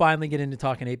 And then we'll finally get into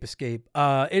talking Ape Escape.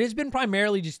 It has been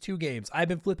primarily just two games. I've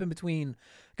been flipping between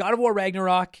God of War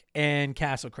Ragnarok and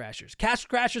Castle Crashers. Castle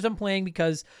Crashers I'm playing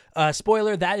because,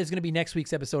 spoiler, that is going to be next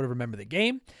week's episode of Remember the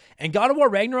Game. And God of War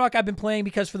Ragnarok I've been playing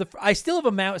because I still have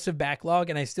a massive backlog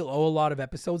and I still owe a lot of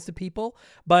episodes to people.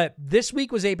 But this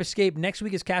week was Ape Escape. Next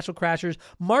week is Castle Crashers.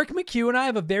 Mark McHugh and I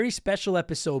have a very special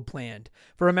episode planned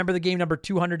for Remember the Game number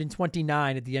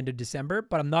 229 at the end of December.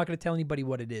 But I'm not going to tell anybody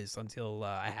what it is until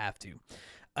I have to.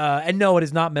 And no, it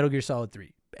is not Metal Gear Solid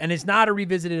 3. And it's not a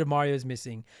revisited of Mario is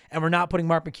Missing. And we're not putting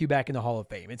Mark McHugh back in the Hall of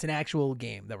Fame. It's an actual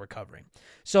game that we're covering.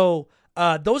 So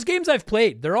those games I've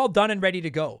played, they're all done and ready to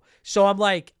go. So I'm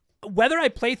like, whether I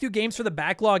play through games for the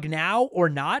backlog now or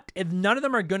not, if none of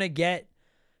them are going to get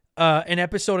an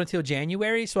episode until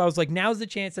January. So I was like, now's the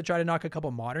chance to try to knock a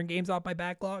couple modern games off my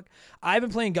backlog. I've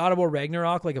been playing God of War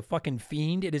Ragnarok like a fucking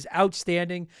fiend. It is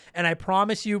outstanding. And I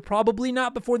promise you, probably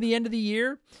not before the end of the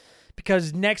year,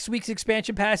 because next week's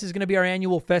expansion pass is going to be our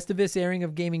annual Festivus airing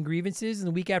of Gaming Grievances, and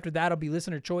the week after that will be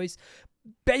Listener Choice.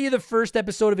 Bet you the first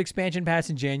episode of expansion pass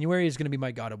in January is going to be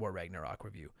my God of War Ragnarok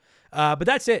review. But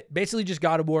that's it. Basically just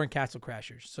God of War and Castle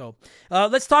Crashers. So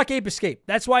let's talk Ape Escape.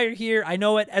 That's why you're here. I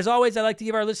know it. As always, I like to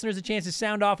give our listeners a chance to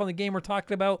sound off on the game we're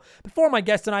talking about before my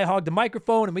guest and I hog the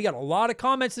microphone. And we got a lot of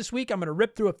comments this week. I'm going to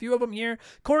rip through a few of them here.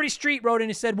 Corey Street wrote in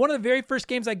and said, one of the very first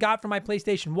games I got for my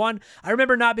PlayStation 1, I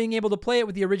remember not being able to play it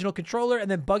with the original controller and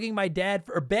then begging my dad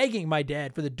for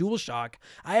the DualShock.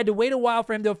 I had to wait a while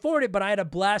for him to afford it, but I had a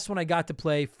blast when I got to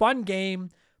play. Fun game.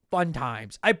 fun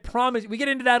times. I promise. We get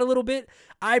into that a little bit.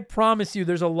 I promise you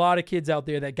there's a lot of kids out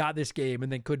there that got this game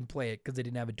and then couldn't play it because they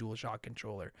didn't have a DualShock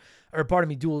controller. Or pardon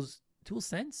me,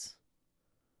 DualSense?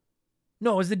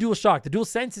 No, it was the DualShock. The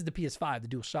DualSense is the PS5. The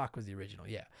DualShock was the original,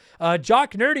 yeah.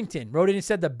 Jock Nerdington wrote in and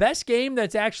said, the best game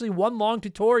that's actually one long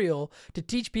tutorial to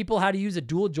teach people how to use a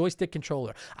dual joystick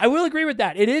controller. I will agree with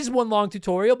that. It is one long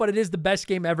tutorial, but it is the best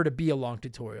game ever to be a long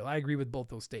tutorial. I agree with both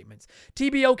those statements.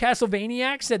 TBO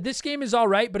Castlevaniac said, this game is all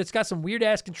right, but it's got some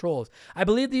weird-ass controls. I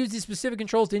believe they use these specific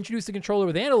controls to introduce the controller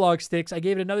with analog sticks. I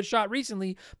gave it another shot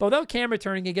recently, but without camera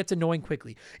turning, it gets annoying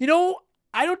quickly. You know,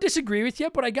 I don't disagree with you,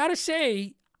 but I gotta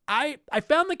say, I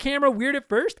found the camera weird at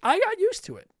first. I got used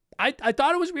to it. I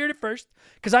thought it was weird at first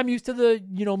because I'm used to the,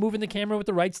 moving the camera with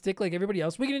the right stick like everybody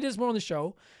else. We can do this more on the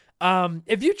show.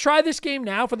 If you try this game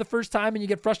now for the first time and you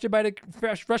get frustrated by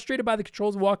the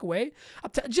controls and walk away,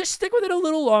 just stick with it a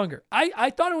little longer.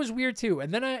 I thought it was weird too.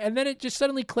 And then it just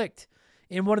suddenly clicked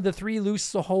in one of the 3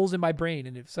 loose holes in my brain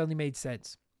and it suddenly made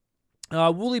sense.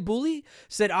 Wooly Bully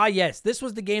said, yes, this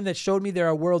was the game that showed me there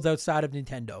are worlds outside of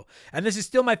Nintendo. And this is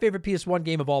still my favorite PS1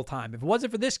 game of all time. If it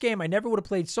wasn't for this game, I never would have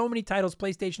played so many titles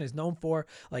PlayStation is known for,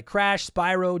 like Crash,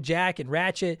 Spyro, Jack, and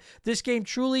Ratchet. This game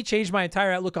truly changed my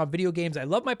entire outlook on video games. I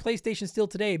love my PlayStation still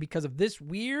today because of this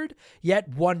weird yet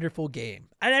wonderful game.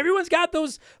 And everyone's got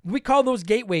those, we call those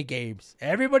gateway games.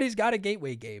 Everybody's got a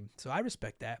gateway game. So I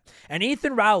respect that. And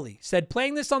Ethan Rowley said,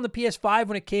 playing this on the PS5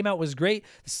 when it came out was great.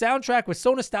 The soundtrack was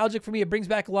so nostalgic for me. It brings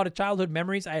back a lot of childhood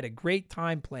memories. I had a great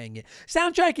time playing it.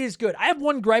 Soundtrack is good. I have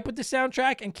one gripe with the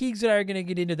soundtrack, and Keegs and I are going to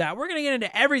get into that. We're going to get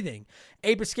into everything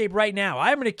Ape Escape right now.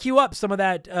 I'm going to cue up some of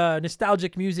that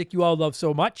nostalgic music you all love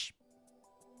so much.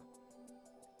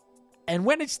 And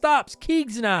when it stops,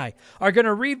 Keegs and I are going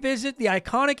to revisit the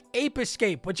iconic Ape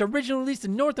Escape, which originally released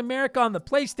in North America on the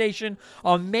PlayStation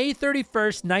on May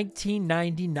 31st,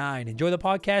 1999. Enjoy the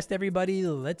podcast, everybody.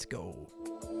 Let's go.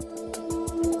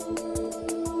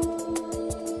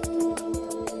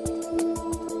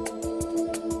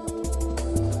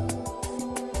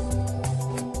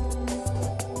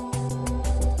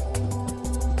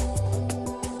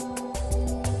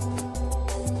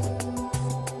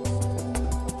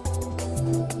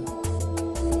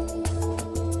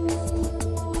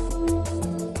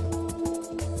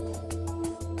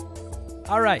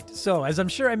 All right, so as I'm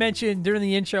sure I mentioned during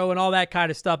the intro and all that kind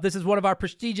of stuff, this is one of our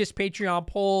prestigious Patreon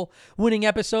poll winning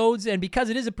episodes, and because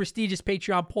it is a prestigious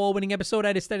Patreon poll winning episode,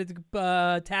 I decided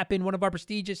to tap in one of our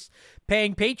prestigious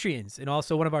paying Patreons and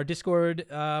also one of our Discord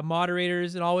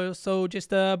moderators and also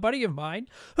just a buddy of mine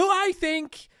who I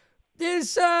think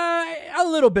is a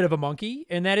little bit of a monkey,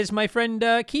 and that is my friend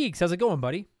Keegs. How's it going,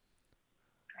 buddy?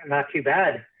 Not too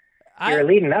bad. You're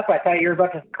leading up. I thought you were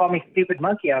about to call me stupid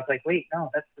monkey. I was like, wait, no,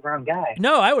 that's the wrong guy.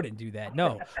 No, I wouldn't do that.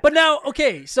 No. But now,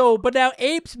 okay, but now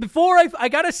apes, before I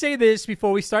got to say this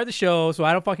before we start the show so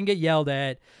I don't fucking get yelled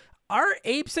at. Are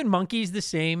apes and monkeys the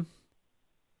same?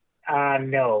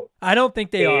 No. I don't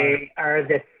think they are. They are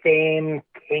the same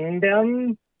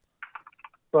kingdom,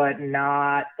 but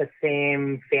not the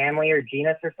same family or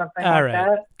genus or something All like right.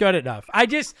 that. Good enough. I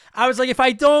was like, if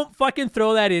I don't fucking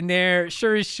throw that in there,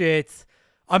 sure as shit,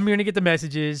 I'm going to get the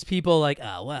messages. People like,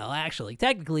 oh, well, actually,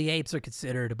 technically apes are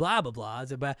considered blah, blah, blah.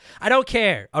 But I don't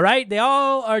care. All right. They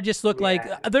all are just look like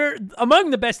they're among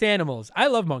the best animals. I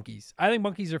love monkeys. I think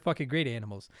monkeys are fucking great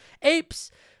animals.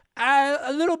 Apes,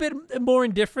 a little bit more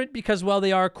indifferent because, well,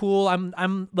 they are cool.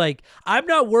 I'm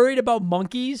not worried about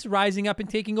monkeys rising up and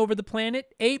taking over the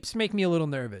planet. Apes make me a little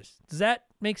nervous. Does that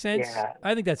make sense? Yeah.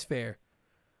 I think that's fair.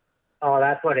 Oh,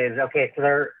 that's what it is. Okay.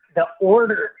 So the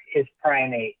order is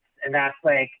primates. And that's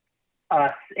like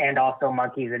us and also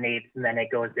monkeys and apes, and then it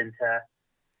goes into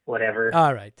whatever.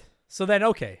 All right. So then,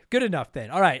 okay, good enough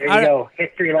then. All right. There you go.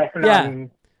 History lesson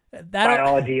on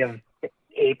biology of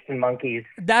apes and monkeys.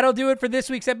 That'll do it for this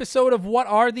week's episode of What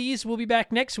Are These? We'll be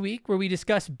back next week where we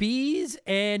discuss bees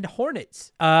and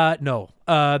hornets. No,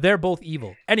 they're both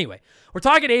evil. Anyway, we're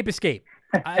talking Ape Escape.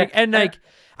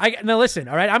 Now listen,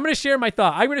 all right, I'm going to share my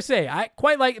thought. I'm going to say, I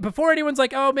quite like, before anyone's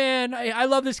like, oh man, I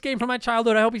love this game from my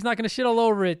childhood. I hope he's not going to shit all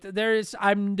over it. There's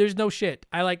no shit.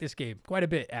 I like this game quite a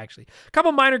bit, actually. A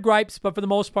couple minor gripes, but for the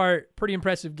most part, pretty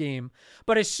impressive game.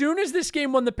 But as soon as this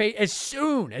game won the Patreon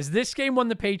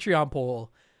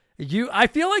poll, I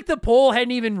feel like the poll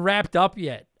hadn't even wrapped up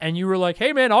yet. And you were like,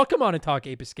 hey man, I'll come on and talk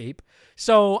Ape Escape.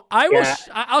 So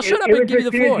I'll shut up and give you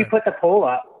the floor. You put the poll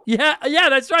up. Yeah,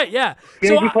 that's right. Yeah. As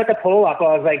soon as you put the poll up,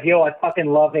 I was like, yo, I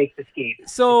fucking love Ape Escape.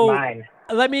 So it's mine.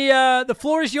 Let me, the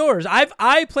floor is yours.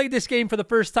 I played this game for the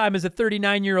first time as a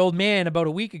 39-year-old man about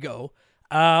a week ago.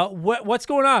 What's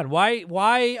going on?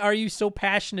 Why are you so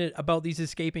passionate about these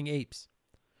escaping apes?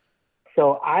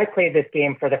 So I played this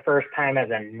game for the first time as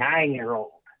a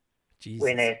 9-year-old Jesus.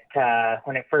 when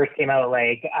it first came out.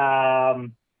 Like, I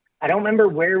don't remember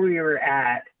where we were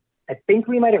at. I think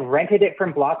we might have rented it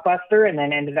from Blockbuster and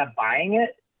then ended up buying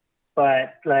it.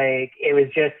 But like, it was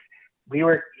just, we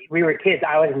were kids.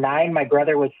 I was 9, my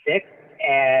brother was 6,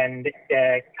 and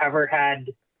the cover had,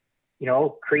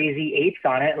 crazy apes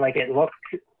on it. Like, it looked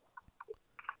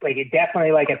like, it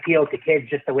definitely like appealed to kids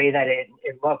just the way that it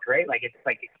looked, right? Like, it's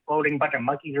like exploding bunch of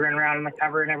monkeys running around on the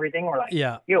cover and everything. We're like,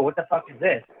 Yeah. yo, what the fuck is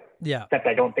this? Yeah. Except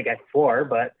I don't think I swore,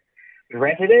 but we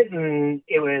rented it and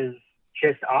it was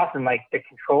just awesome. Like, the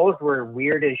controls were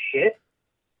weird as shit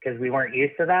because we weren't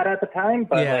used to that at the time,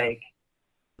 but Yeah. like,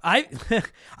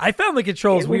 I found the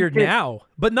controls It was weird just- now,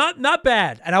 but not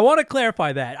bad. And I want to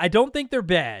clarify that. I don't think they're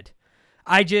bad.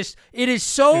 It is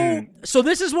so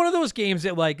this is one of those games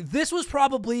that, like, this was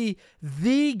probably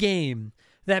the game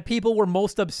that people were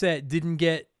most upset didn't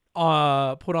get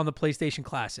put on the PlayStation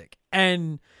Classic.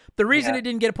 And the reason it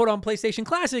didn't get put on PlayStation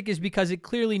Classic is because it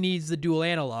clearly needs the dual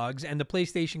analogs, and the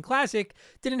PlayStation Classic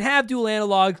didn't have dual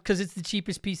analogs because it's the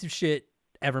cheapest piece of shit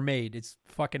ever made. It's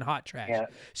fucking hot trash. Yeah.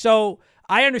 So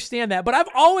I understand that, but I've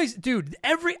always, dude,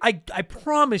 I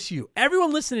promise you,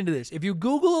 everyone listening to this, if you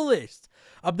Google a list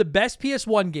of the best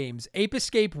PS1 games, Ape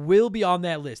Escape will be on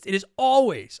that list. It is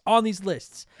always on these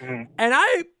lists. And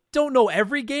I don't know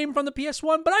every game from the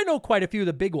PS1, but I know quite a few of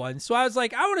the big ones. So I was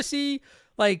like, I want to see,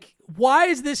 like, why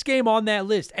is this game on that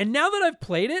list? And now that I've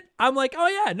played it, I'm like, oh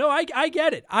yeah, no, I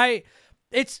get it.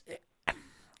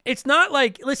 It's not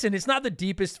like, listen, it's not the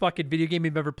deepest fucking video game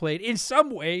you've ever played. In some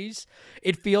ways,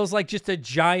 it feels like just a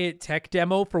giant tech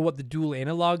demo for what the dual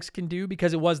analogs can do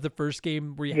because it was the first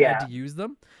game where you had to use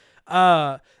them.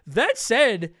 That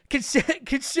said,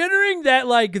 considering that,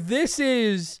 like, this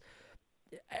is,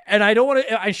 and I don't want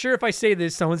to, I'm sure if I say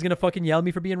this, someone's going to fucking yell at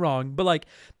me for being wrong, but like,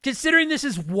 considering this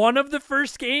is one of the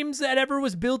first games that ever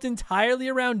was built entirely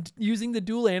around using the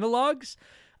dual analogs,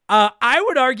 I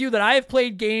would argue that I have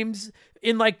played games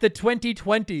in like the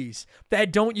 2020s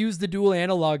that don't use the dual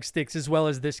analog sticks as well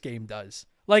as this game does.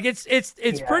 Like, it's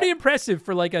pretty impressive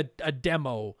for like a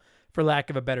demo, for lack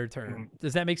of a better term.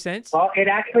 Does that make sense? well, it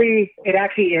actually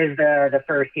is the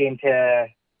first game to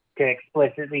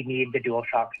explicitly need the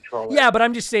DualShock controller. Yeah, but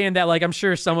I'm just saying that, like, I'm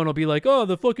sure someone will be like, oh,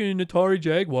 the fucking Atari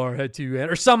Jaguar had to,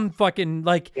 or some fucking,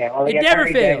 like, Yeah, well, it the never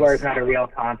Atari fails. Jaguar is not a real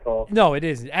console. No, it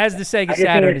isn't. As the Sega I just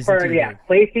Saturn think is for either.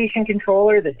 PlayStation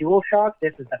controller, the DualShock.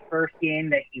 This is the first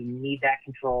game that you need that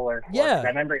controller for. Yeah. 'Cause I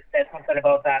remember it said something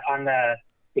about that on the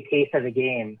case of the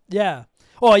game. Yeah.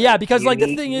 Oh, yeah, because, like, the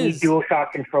You thing need is,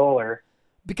 DualShock controller.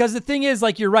 because the thing is,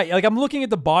 like, you're right. Like, I'm looking at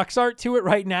the box art to it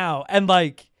right now, and,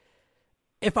 like,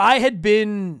 if I had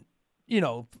been,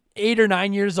 8 or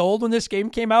 9 years old when this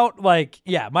game came out, like,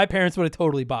 yeah, my parents would have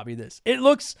totally bought me this. It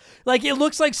looks like it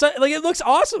looks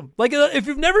awesome. Like, if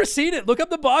you've never seen it, look up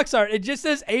the box art. It just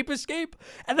says Ape Escape,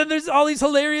 and then there's all these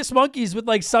hilarious monkeys with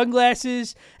like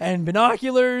sunglasses and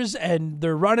binoculars, and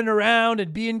they're running around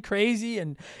and being crazy,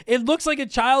 and it looks like a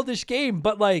childish game.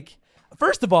 But, like,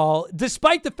 first of all,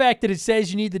 despite the fact that it says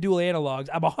you need the dual analogs,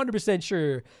 I'm 100%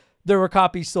 sure there were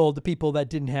copies sold to people that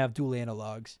didn't have dual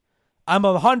analogs. I'm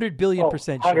 100 billion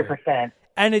percent sure. 100%.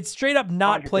 And it's straight up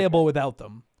not 100%. playable without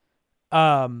them.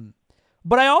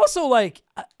 But I also, like,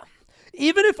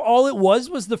 even if all it was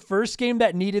the first game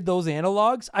that needed those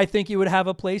analogs, I think it would have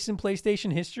a place in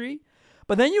PlayStation history.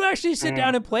 But then you actually sit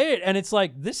down and play it, and it's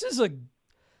like, this is I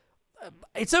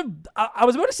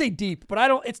was about to say deep, but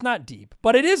it's not deep,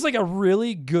 but it is like a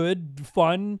really good,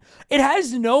 fun, it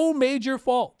has no major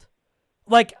fault.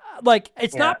 Like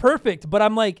it's not perfect, but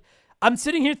I'm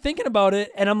sitting here thinking about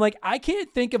it, and I'm like, I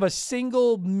can't think of a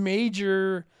single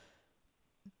major.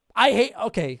 I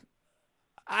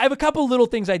have a couple little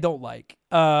things I don't like.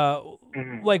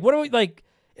 Like, what do we like?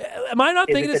 Am I not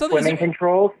Is thinking it of the something? swimming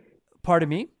controls? Pardon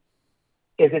me.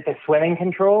 Is it the swimming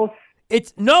controls?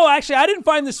 No, actually, I didn't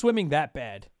find the swimming that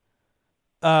bad.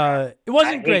 It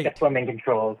wasn't I hate great. the swimming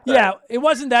controls. but- Yeah, it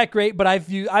wasn't that great, but I've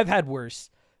had worse.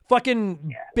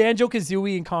 Fucking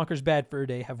Banjo-Kazooie and Conker's Bad Fur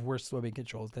Day have worse swimming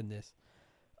controls than this.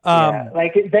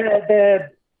 Like the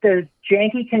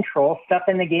janky control stuff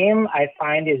in the game, I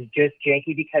find is just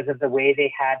janky because of the way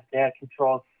they had the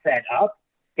controls set up.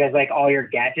 Because like all your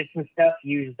gadgets and stuff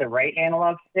use the right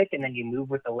analog stick, and then you move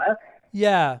with the left.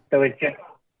 Yeah, So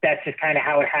that's just kind of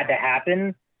how it had to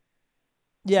happen.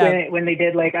 yeah. When they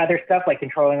did like other stuff, like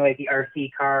controlling like the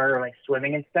RC car or like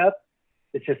swimming and stuff,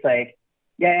 it's just like,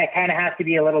 yeah, it kind of has to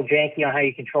be a little janky on how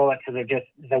you control it because of just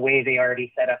the way they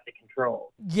already set up the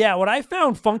control. Yeah, what I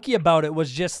found funky about it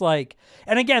was just like,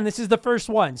 and again, this is the first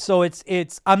one, so it's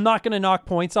I'm not going to knock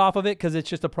points off of it because it's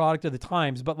just a product of the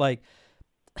times, but like,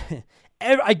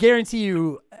 I guarantee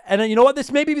you, and you know what?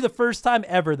 This may be the first time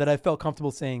ever that I felt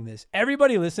comfortable saying this.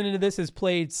 Everybody listening to this has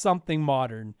played something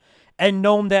modern and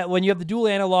known that when you have the dual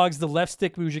analogs, the left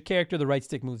stick moves your character, the right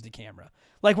stick moves the camera.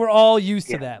 Like, we're all used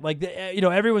to that. Like,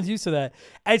 everyone's used to that.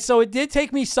 And so it did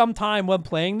take me some time when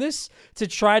playing this to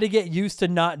try to get used to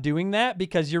not doing that,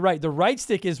 because you're right. The right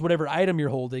stick is whatever item you're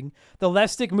holding. The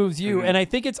left stick moves you. And I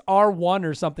think it's R1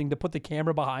 or something to put the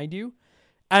camera behind you.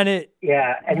 And and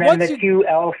then the two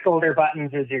L shoulder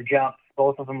buttons is your jumps.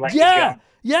 Both of them let you jump.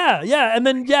 Yeah. And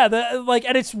then,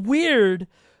 and it's weird.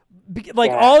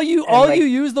 All you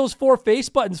use those 4 face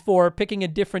buttons for picking a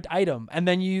different item, and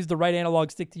then you use the right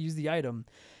analog stick to use the item.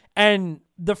 And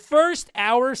the first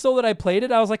hour or so that I played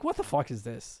it, I was like, what the fuck is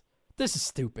this? This is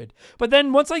stupid. But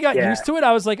then once I got used to it,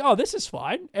 I was like, oh, this is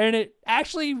fine. And it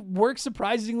actually works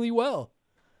surprisingly well.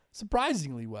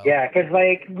 Yeah, because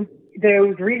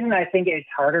the reason I think it's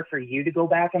harder for you to go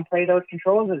back and play those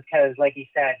controls is because, like you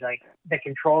said, like the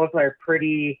controls are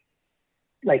pretty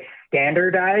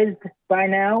standardized by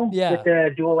now with the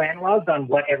dual analogs on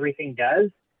what everything does.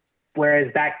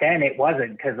 Whereas back then it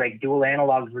wasn't, because dual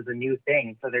analogs was a new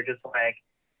thing. So they're just like,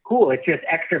 cool, it's just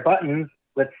extra buttons.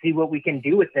 Let's see what we can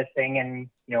do with this thing and,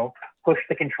 push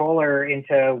the controller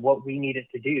into what we need it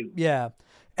to do. Yeah.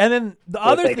 And then the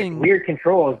other thing, it's weird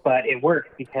controls, but it works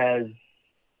because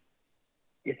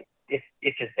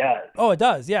it just does. Oh, it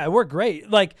does. Yeah, it worked great.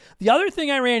 Like, the other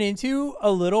thing I ran into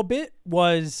a little bit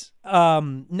was, I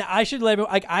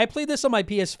played this on my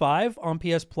PS5 on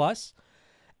PS Plus,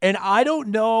 and I don't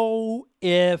know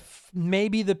if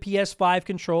maybe the PS5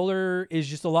 controller is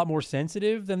just a lot more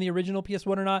sensitive than the original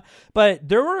PS1 or not, but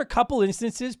there were a couple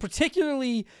instances,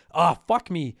 particularly,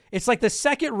 it's like the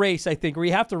second race, I think, where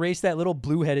you have to race that little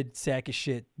blue-headed sack of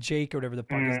shit, Jake or whatever the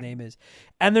fuck his name is.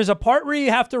 And there's a part where you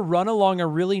have to run along a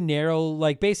really narrow,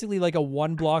 basically like a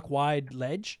 1 block wide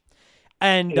ledge.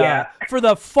 And for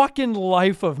the fucking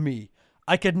life of me,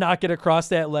 I could not get across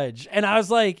that ledge. And I was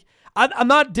like, I'm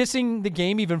not dissing the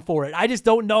game even for it. I just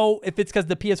don't know if it's because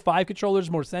the PS5 controller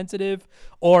is more sensitive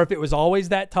or if it was always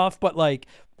that tough. But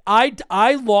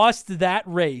I lost that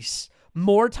race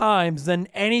more times than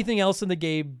anything else in the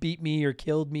game beat me or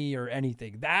killed me or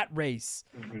anything. That race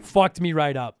fucked me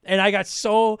right up. And I got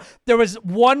there was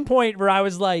one point where I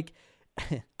was like,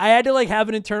 I had to have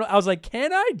an internal, I was like,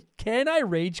 can I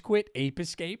rage quit Ape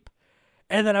Escape?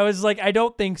 And then I was like, I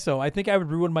don't think so. I think I would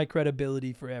ruin my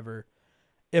credibility forever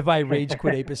if I rage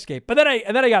quit Ape Escape. But then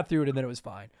I got through it, and then it was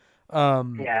fine.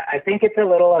 I think it's a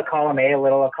little a column A, a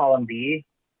little a column B,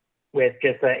 with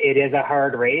just it is a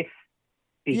hard race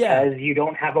because you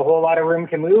don't have a whole lot of room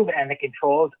to move, and the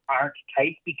controls aren't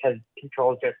tight because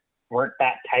controls just weren't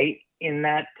that tight in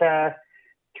that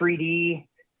 3D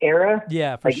era.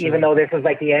 Yeah, for sure. Even though this was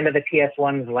the end of the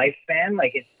PS1's lifespan,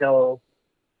 it's still,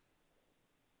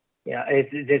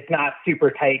 it's not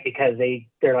super tight because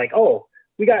they're like, oh,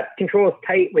 we got controls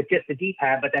tight with just the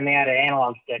D-pad, but then they added an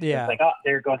analog stick. Yeah. It's like, oh,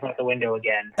 there it goes out the window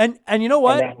again. And you know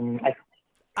what?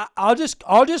 I'll just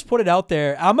put it out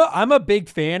there. I'm a big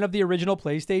fan of the original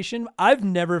PlayStation. I've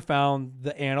never found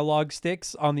the analog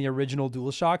sticks on the original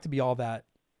DualShock to be all that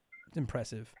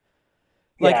impressive.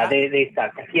 They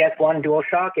suck. The PS1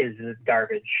 DualShock is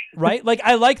garbage. Right?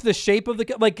 I like the shape of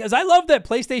because I love that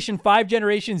PlayStation 5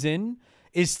 generations in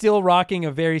is still rocking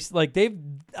a very, they've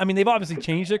obviously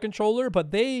changed their controller,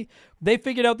 but they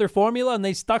figured out their formula and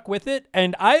they stuck with it.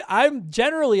 And I'm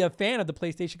generally a fan of the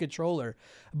PlayStation controller,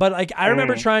 but I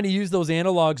remember trying to use those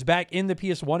analogs back in the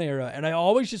PS1 era, and I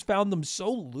always just found them so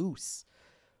loose,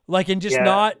 and just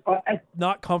not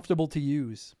comfortable to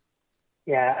use.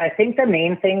 Yeah, I think the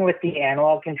main thing with the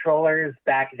analog controllers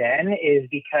back then is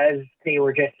because they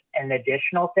were just an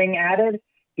additional thing added.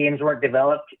 Games weren't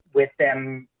developed with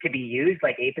them to be used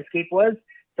like Ape Escape was.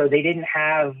 So they didn't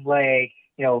have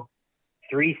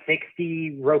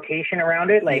 360 rotation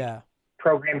around it,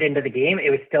 programmed into the game. It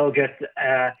was still just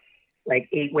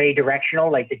 8-way directional,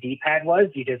 like the D-pad was.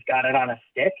 You just got it on a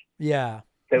stick. Yeah.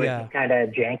 So it was kind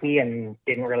of janky and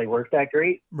didn't really work that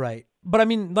great. Right. But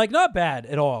not bad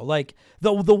at all.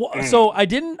 So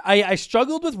I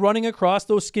struggled with running across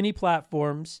those skinny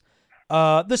platforms.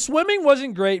 The swimming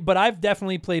wasn't great, but I've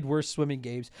definitely played worse swimming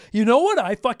games. You know what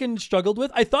I fucking struggled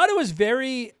with? I thought it was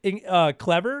very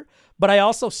clever, but I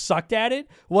also sucked at it,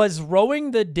 was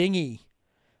rowing the dinghy.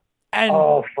 And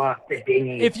oh, fuck, the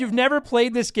dinghy. If you've never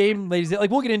played this game, ladies,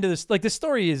 we'll get into this. The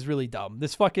story is really dumb.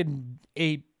 This fucking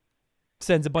ape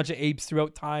sends a bunch of apes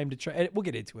throughout time to try. We'll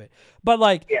get into it, but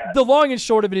like Yeah. the long and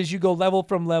short of it is you go level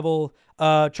from level,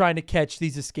 trying to catch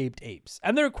these escaped apes,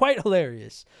 and they're quite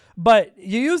hilarious. But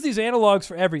you use these analogs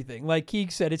for everything. Like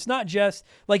Keeg said, it's not just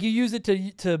like you use it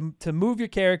to move your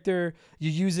character. You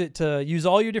use it to use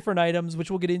all your different items, which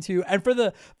we'll get into. And for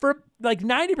like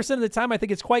 90% of the time, I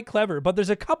think it's quite clever. But there's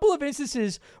a couple of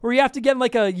instances where you have to get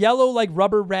like a yellow like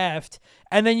rubber raft,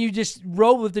 and then you just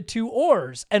row with the 2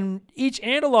 oars, and each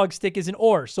analog stick is an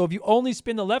oar. So if you only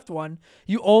spin the left one,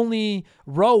 you only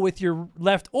row with your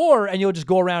left oar, and you'll just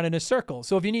go around in a circle.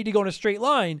 So if you need to go in a straight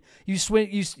line, you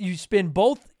spin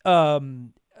both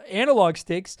analog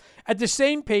sticks at the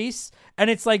same pace, and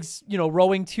it's like,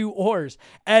 rowing 2 oars.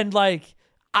 And like,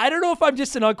 I don't know if I'm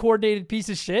just an uncoordinated piece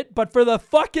of shit, but for the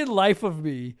fucking life of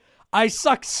me, I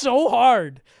suck so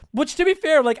hard. Which, to be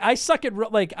fair, like I suck at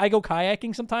like I go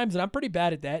kayaking sometimes, and I'm pretty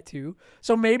bad at that too.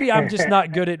 So maybe I'm just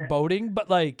not good at boating. But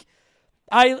like,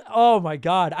 oh my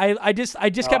god, I just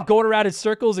kept going around in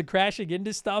circles and crashing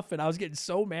into stuff, and I was getting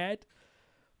so mad.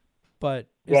 But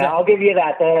I'll give you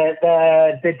that.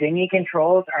 The dinghy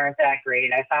controls aren't that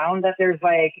great. I found that there's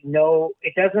like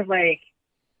it doesn't like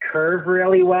curve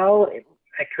really well.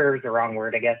 Curve's the wrong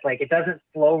word, I guess. Like it doesn't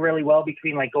flow really well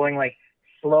between like going like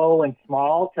slow and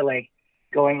small to like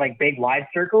going like big wide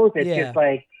circles. It's just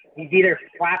like he's either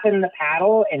flapping the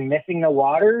paddle and missing the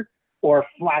water, or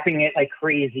flapping it like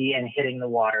crazy and hitting the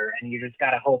water. And you just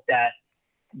gotta hope that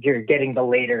you're getting the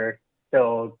later,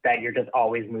 so that you're just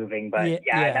always moving. But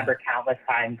I remember countless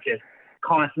times just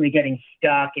constantly getting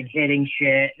stuck and hitting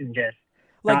shit and just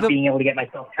not being able to get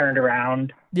myself turned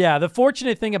around. Yeah, the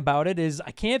fortunate thing about it is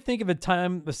I can't think of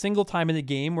a single time in the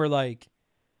game where like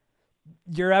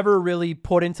you're ever really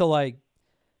put into like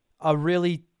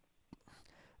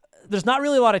there's not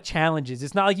really a lot of challenges.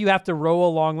 It's not like you have to row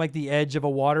along like the edge of a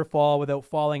waterfall without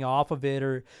falling off of it,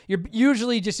 or you're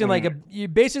usually just in like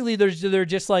they're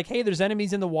just like, hey, there's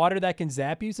enemies in the water that can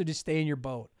zap you, so just stay in your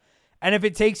boat. And if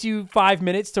it takes you 5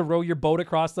 minutes to row your boat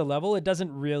across the level, it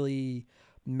doesn't really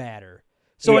matter.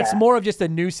 So it's more of just a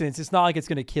nuisance. It's not like it's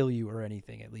going to kill you or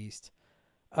anything, at least.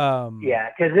 Because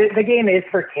the game is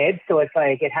for kids, so it's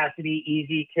like it has to be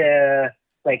easy to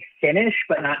like finish,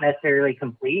 but not necessarily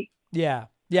complete. Yeah,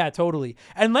 totally.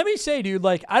 And let me say, dude,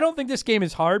 like I don't think this game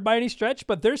is hard by any stretch,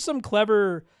 but there's some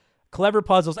clever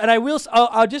puzzles. And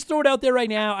I'll just throw it out there right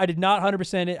now. I did not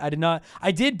 100% it.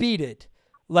 I did beat it.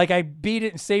 Like I beat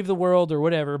it and saved the world or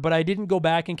whatever, but I didn't go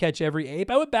back and catch every ape.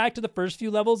 I went back to the first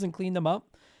few levels and cleaned them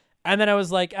up. And then I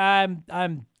was like, I've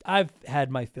had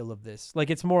my fill of this.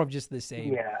 Like it's more of just the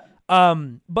same. Yeah.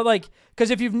 But like, because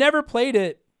if you've never played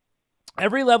it,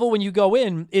 every level when you go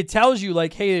in, it tells you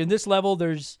like, hey, in this level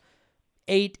there's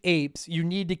 8 apes. You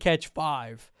need to catch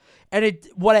 5. And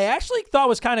what I actually thought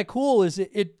was kind of cool is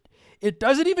it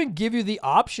doesn't even give you the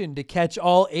option to catch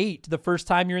all 8 the first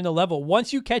time you're in the level.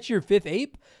 Once you catch your 5th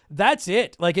ape, that's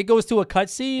it. Like it goes to a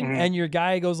cutscene and your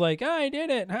guy goes like, I did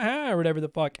it, or whatever the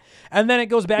fuck. And then it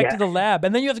goes back to the lab,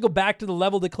 and then you have to go back to the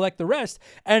level to collect the rest.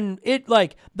 And it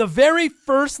like the very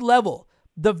first level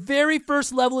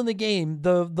in the game,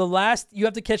 the last, you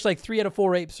have to catch like 3 out of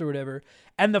 4 apes or whatever.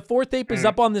 And the 4th ape is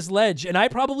up on this ledge. And I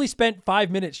probably spent 5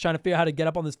 minutes trying to figure out how to get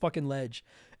up on this fucking ledge.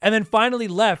 And then finally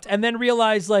left, and then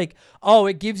realized like, oh,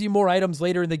 it gives you more items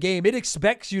later in the game. It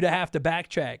expects you to have to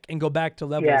backtrack and go back to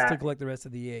levels to collect the rest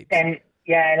of the apes. And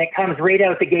it comes right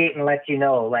out the gate and lets you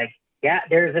know, like,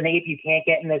 there's an ape you can't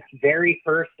get in this very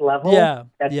first level.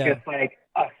 That's just like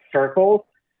a circle.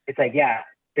 It's like,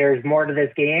 there's more to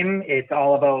this game. It's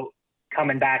all about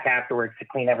coming back afterwards to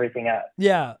clean everything up.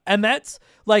 Yeah, and that's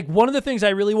like one of the things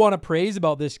I really want to praise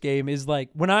about this game is like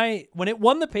when it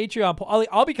won the Patreon poll,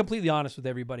 I'll be completely honest with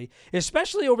everybody,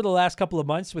 especially over the last couple of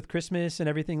months with Christmas and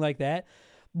everything like that.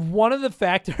 One of the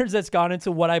factors that's gone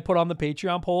into what I put on the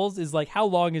Patreon polls is like, how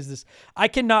long is this? I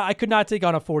could not take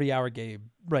on a 40-hour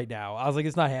game right now. I was like,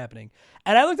 it's not happening.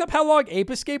 And I looked up how long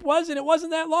Ape Escape was, and it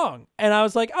wasn't that long. And I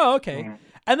was like, oh, okay.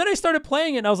 And then I started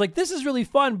playing it, and I was like, this is really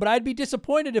fun, but I'd be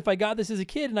disappointed if I got this as a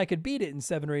kid and I could beat it in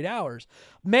 7 or 8 hours.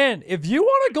 Man, if you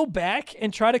want to go back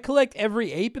and try to collect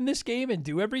every ape in this game and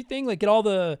do everything, like get all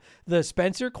the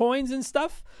Spencer coins and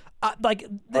stuff,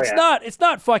 it's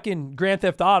not fucking Grand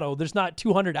Theft Auto. There's not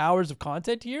 200 hours of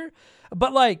content here.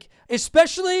 But like,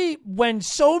 especially when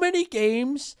so many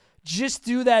games just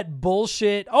do that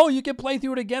bullshit, oh, you can play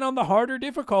through it again on the harder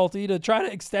difficulty to try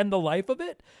to extend the life of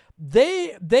it.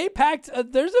 They packed,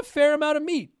 there's a fair amount of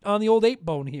meat on the old ape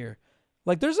bone here.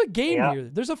 Like there's a game here.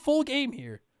 There's a full game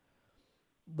here.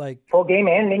 Like full game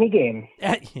and mini games.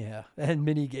 And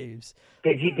mini games.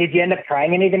 Did you end up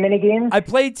trying any of the mini games? I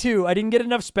played 2. I didn't get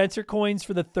enough Spencer coins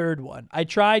for the 3rd one. I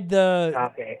tried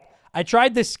I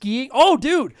tried the skiing. Oh,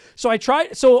 dude.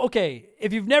 Okay,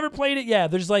 if you've never played it, yeah,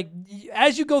 there's like,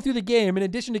 as you go through the game, in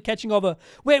addition to catching all the,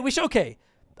 okay.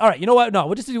 All right, you know what?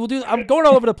 No, I'm going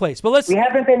all over the place, but We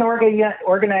haven't been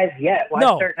organized yet. Why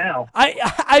start now?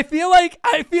 I feel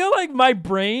like my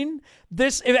brain,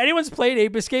 if anyone's played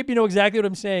Ape Escape, you know exactly what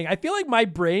I'm saying. I feel like my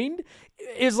brain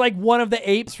is like one of the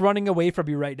apes running away from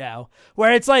you right now,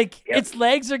 where it's like its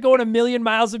legs are going a million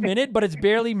miles a minute, but it's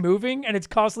barely moving and it's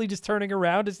constantly just turning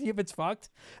around to see if it's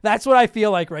fucked. That's what I feel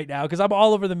like right now because I'm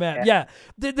all over the map. Yeah,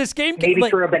 this game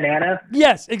maybe for a banana.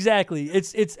 Yes, exactly.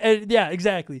 Yeah,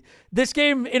 exactly. This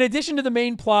game, in addition to the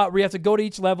main plot where you have to go to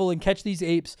each level and catch these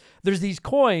apes, there's these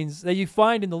coins that you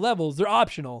find in the levels. They're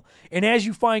optional, and as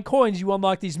you find coins, you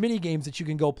unlock these mini games that you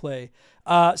can go play.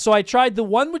 So I tried the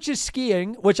one which is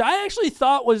skiing, which I actually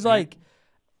thought was like,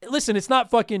 listen, it's not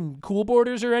fucking Cool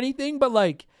Borders or anything, but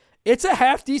like, it's a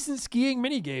half decent skiing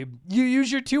mini game. You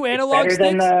use your 2 analog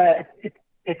sticks.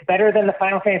 It's better than the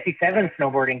Final Fantasy VII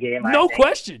snowboarding game. No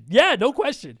question. Yeah, no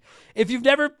question. If you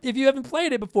haven't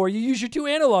played it before, you use your 2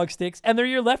 analog sticks, and they're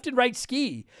your left and right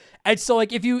ski. And so,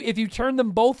 like, if you turn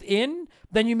them both in,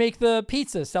 then you make the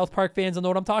pizza. South Park fans will know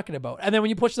what I'm talking about. And then when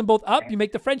you push them both up, you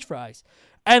make the French fries.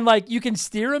 And like, you can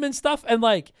steer them and stuff. And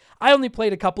like, I only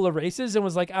played a couple of races and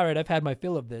was like, all right, I've had my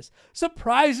fill of this.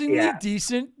 Surprisingly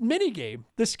decent mini game.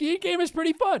 The skiing game is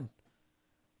pretty fun.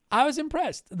 I was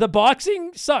impressed. The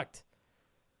boxing sucked.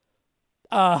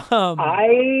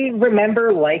 I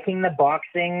remember liking the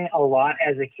boxing a lot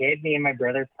as a kid, me and my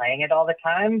brother playing it all the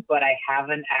time, but I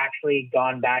haven't actually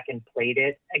gone back and played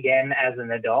it again as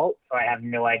an adult, so I have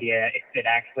no idea if it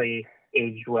actually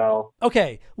aged well.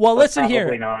 Okay, well, listen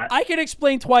here. Not. I can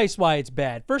explain twice why it's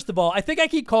bad. First of all, I think I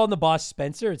keep calling the boss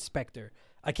Spencer. It's Spectre.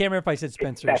 I can't remember if I said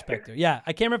Spencer or Spectre. Yeah,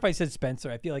 I can't remember if I said Spencer.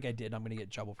 I feel like I did. I'm going to get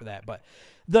in trouble for that. But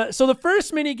the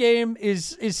first mini game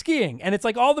is skiing, and it's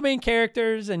like all the main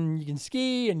characters, and you can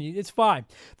ski, and it's fine.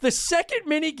 The second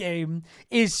mini game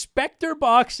is Spectre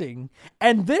boxing,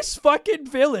 and this fucking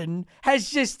villain has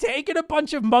just taken a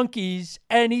bunch of monkeys,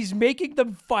 and he's making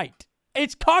them fight.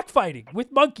 It's cockfighting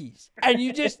with monkeys, and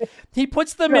he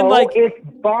puts them in like. It's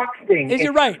boxing.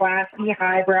 You're right. Classy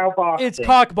highbrow boxing. It's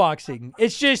cock boxing.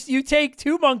 It's just you take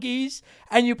 2 monkeys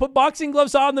and you put boxing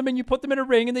gloves on them and you put them in a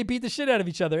ring and they beat the shit out of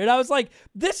each other. And I was like,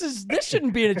 this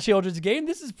shouldn't be in a children's game.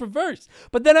 This is perverse.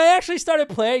 But then I actually started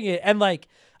playing it and like.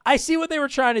 I see what they were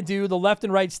trying to do. The left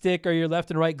and right stick are your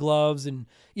left and right gloves. And,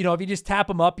 you know, if you just tap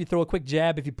them up, you throw a quick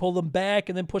jab. If you pull them back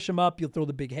and then push them up, you'll throw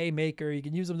the big haymaker. You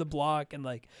can use them to block. And,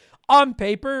 like, on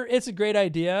paper, it's a great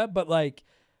idea. But, like,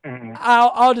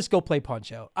 I'll just go play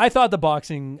Punch-Out. I thought the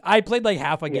boxing, I played, like,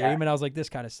 half a game. And I was like, this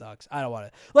kind of sucks. I don't want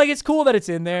to. Like, it's cool that it's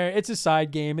in there. It's a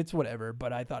side game. It's whatever.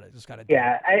 But I thought it was kind of.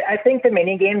 Yeah, I think the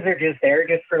mini games are just there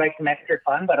just for, like, some extra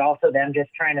fun. But also them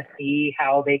just trying to see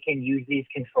how they can use these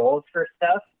controls for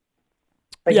stuff.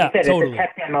 Like you said, totally. It's a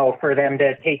tech demo for them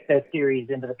to take the series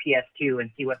into the PS2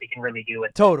 and see what they can really do with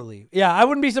it. Totally. Yeah, I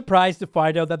wouldn't be surprised to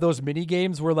find out that those mini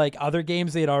games were like other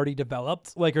games they had already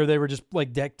developed, like, or they were just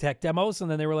like tech demos,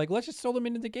 and then they were like, let's just throw them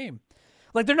into the game.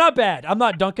 Like, they're not bad. I'm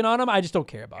not dunking on them. I just don't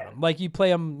care about them. Like, you play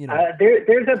them, you know.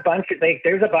 There's a bunch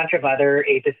of other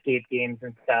Ape Escape games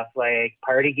and stuff, like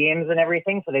party games and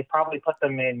everything. So they probably put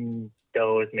them in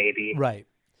those, maybe. Right.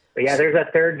 But yeah, there's a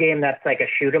third game that's like a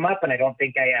shoot 'em up, and I don't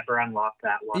think I ever unlocked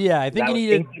that one. Yeah, I think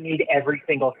you need every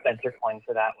single Spencer coin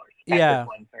for that one. Yeah.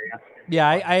 Yeah,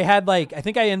 I had like, I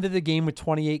think I ended the game with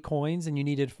 28 coins, and you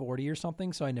needed 40 or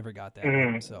something, so I never got that.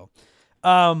 Mm-hmm.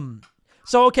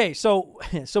 So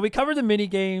we covered the mini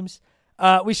games.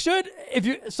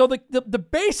 The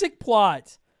basic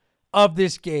plot of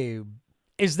this game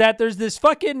is that there's this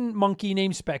fucking monkey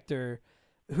named Spectre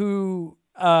who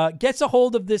gets a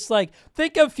hold of this, like,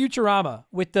 think of Futurama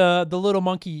with the little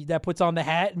monkey that puts on the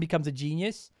hat and becomes a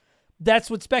genius. That's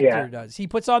what Spectre does. He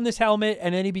puts on this helmet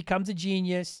and then he becomes a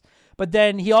genius, but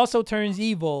then he also turns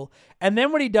evil. And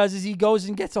then what he does is he goes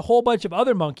and gets a whole bunch of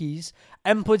other monkeys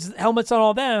and puts helmets on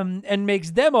all them and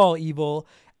makes them all evil.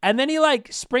 And then he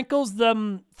like sprinkles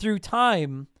them through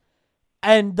time.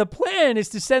 And the plan is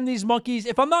to send these monkeys,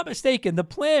 if I'm not mistaken, the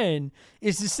plan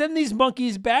is to send these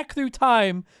monkeys back through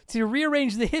time to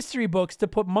rearrange the history books to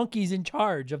put monkeys in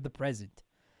charge of the present.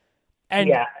 And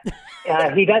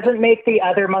he doesn't make the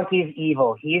other monkeys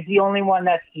evil. He's the only one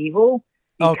that's evil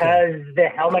because the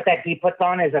helmet that he puts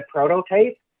on is a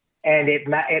prototype, and it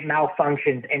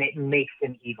malfunctions and it makes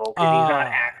him evil because he's not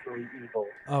actually evil.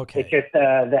 Okay. It's just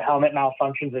the helmet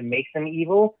malfunctions and makes him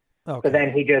evil. Okay. So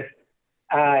then he just...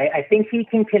 I think he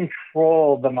can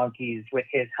control the monkeys with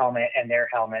his helmet and their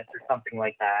helmets or something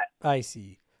like that. I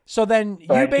see. So then you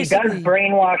But basically he does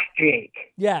brainwash Jake.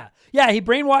 Yeah. Yeah, he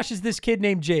brainwashes this kid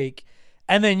named Jake,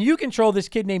 and then you control this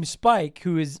kid named Spike,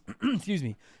 who is excuse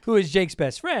me, who is Jake's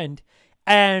best friend,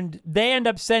 and they end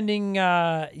up sending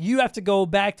you have to go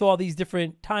back to all these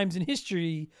different times in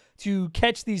history to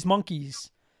catch these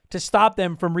monkeys to stop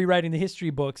them from rewriting the history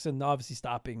books and obviously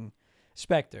stopping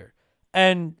Spectre.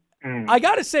 And I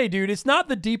got to say, dude, it's not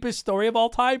the deepest story of all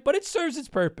time, but it serves its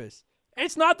purpose.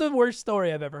 It's not the worst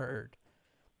story I've ever heard.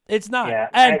 It's not. Yeah,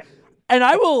 And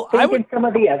I would in some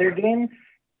of the other games,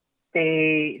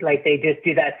 they just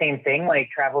do that same thing, like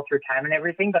travel through time and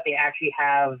everything, but they actually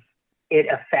have it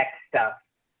affect stuff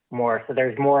more. So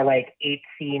there's more like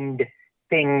 8-themed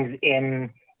things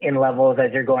in levels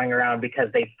as you're going around because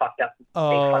they fucked up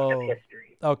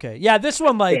history. Okay. Yeah, this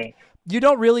one, like, you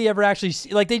don't really ever actually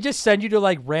see, like, they just send you to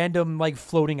like random like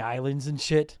floating islands and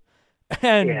shit.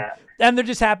 And there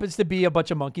just happens to be a bunch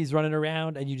of monkeys running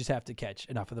around, and you just have to catch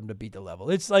enough of them to beat the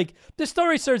level. It's like the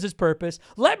story serves its purpose.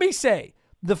 Let me say,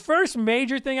 the first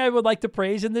major thing I would like to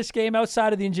praise in this game,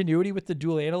 outside of the ingenuity with the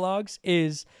dual analogs,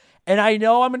 is, and I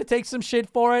know I'm going to take some shit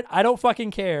for it, I don't fucking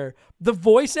care, the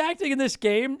voice acting in this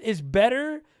game is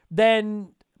better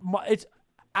than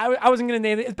I wasn't going to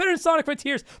name it. It's better than Sonic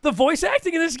Frontiers. The voice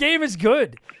acting in this game is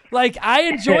good. Like, I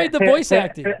enjoyed the voice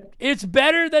acting. It's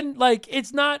better than, like,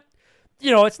 it's not,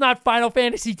 it's not Final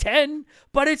Fantasy X,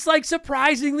 but it's like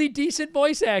surprisingly decent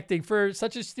voice acting for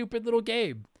such a stupid little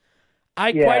game.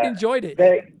 I quite enjoyed it.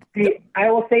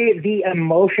 I will say the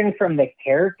emotion from the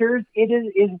characters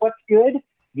is what's good.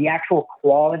 The actual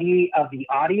quality of the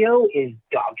audio is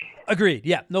dog shit. Agreed.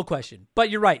 Yeah, no question. But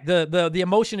you're right. The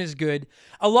emotion is good.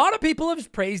 A lot of people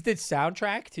have praised its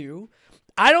soundtrack too.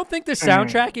 I don't think the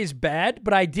soundtrack is bad,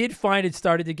 but I did find it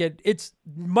started to get,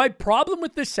 my problem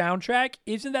with the soundtrack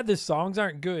isn't that the songs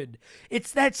aren't good.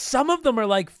 It's that some of them are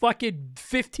like fucking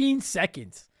 15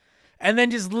 seconds and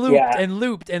then just looped and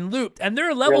looped and looped. And there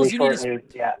are levels really you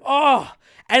need to,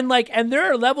 and there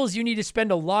are levels you need to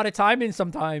spend a lot of time in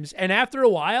sometimes. And after a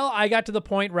while, I got to the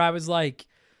point where I was like,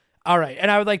 all right. And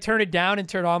I would like turn it down and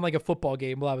turn on like a football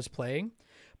game while I was playing.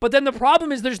 But then the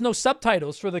problem is there's no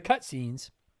subtitles for the cutscenes.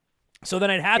 So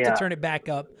then I'd have to turn it back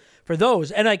up for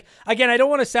those. And like, again, I don't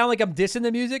want to sound like I'm dissing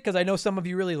the music because I know some of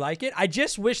you really like it. I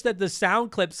just wish that the sound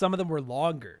clips, some of them were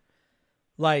longer.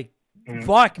 Like,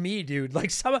 fuck me, dude.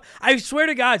 Like I swear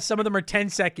to God, some of them are 10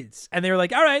 seconds. And they were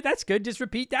like, all right, that's good. Just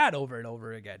repeat that over and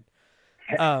over again.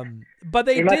 But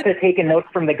they must have taken notes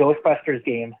from the Ghostbusters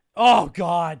game. Oh,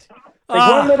 God. Like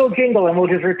one little jingle, and we'll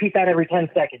just repeat that every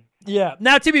 10 seconds. Yeah.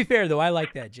 Now, to be fair, though, I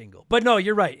like that jingle. But no,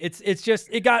 you're right. It's just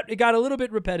it got a little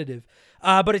bit repetitive,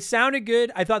 but it sounded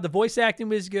good. I thought the voice acting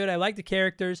was good. I like the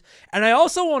characters, and I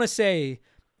also want to say,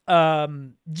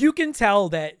 you can tell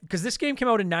that because this game came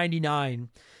out in '99,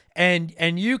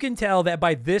 and you can tell that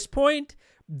by this point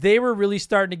they were really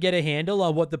starting to get a handle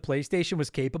on what the PlayStation was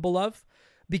capable of,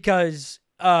 because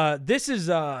this is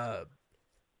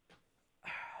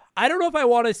I don't know if I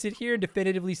want to sit here and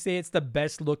definitively say it's the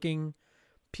best looking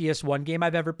PS1 game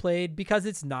I've ever played, because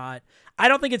it's not. I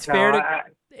don't think it's fair to.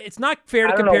 It's not fair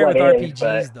to compare with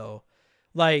RPGs though.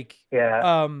 Like,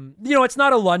 it's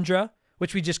not Alundra,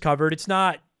 which we just covered. It's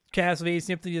not Castlevania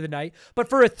Symphony of the Night, but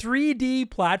for a 3D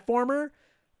platformer,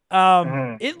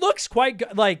 it looks quite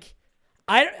good. Like,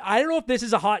 I don't know if this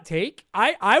is a hot take.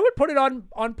 I would put it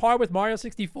on par with Mario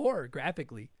 64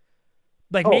 graphically.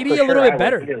 Like, maybe a little bit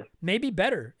better. Maybe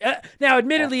better. Now,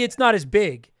 admittedly, it's not as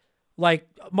big. Like,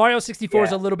 Mario 64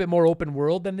 is a little bit more open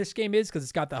world than this game is because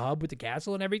it's got the hub with the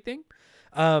castle and everything.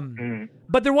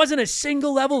 But there wasn't a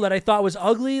single level that I thought was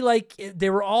ugly. Like, they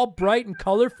were all bright and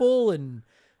colorful, and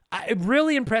I'm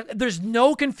really impressed. There's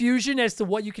no confusion as to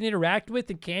what you can interact with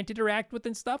and can't interact with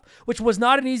and stuff, which was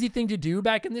not an easy thing to do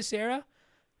back in this era.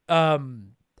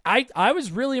 I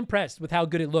was really impressed with how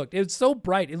good it looked. It was so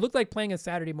bright. It looked like playing a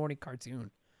Saturday morning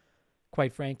cartoon,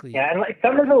 quite frankly. Yeah, and like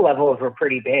some of the levels were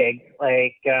pretty big.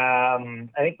 Like, I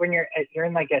think when you're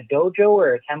in like a dojo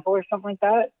or a temple or something like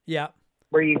that. Yeah.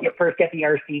 Where you first get the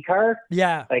RC car.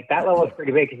 Yeah. Like that level is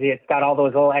pretty big because it's got all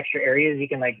those little extra areas you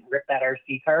can like rip that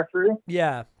RC car through.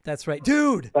 Yeah, that's right,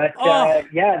 dude. But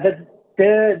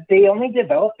they only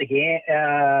developed the game.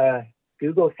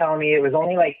 Google's telling me it was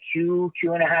only like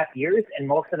 2.5 years, and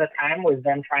most of the time was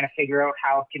them trying to figure out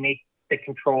how to make the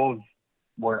controls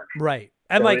work. Right.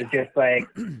 And so like, it's just like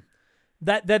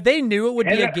that they knew it would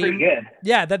be a game. Good.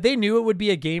 Yeah, that they knew it would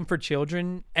be a game for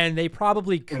children, and they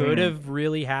probably could have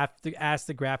really have to ask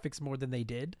the graphics more than they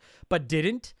did, but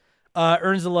didn't.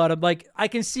 Earns a lot of, like, I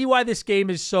can see why this game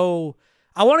is so.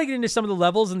 I want to get into some of the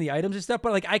levels and the items and stuff,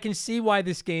 but like I can see why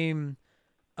this game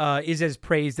is as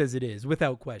praised as it is,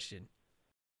 without question.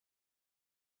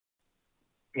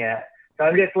 Yeah. So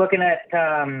I'm just looking at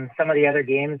some of the other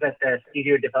games that the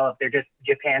studio developed. They're just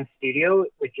Japan Studio,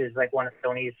 which is like one of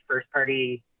Sony's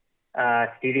first-party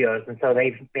studios, and so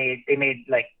they made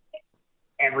like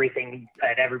everything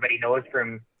that everybody knows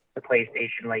from the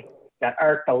PlayStation, like that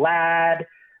Ark the Lad,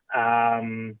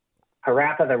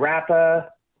 Parappa the Rappa,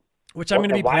 which I'm going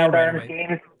to be playing Wild right Arms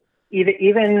away. games,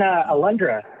 even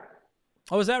Alundra.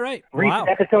 Oh, is that right? Recent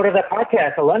Wow. episode of the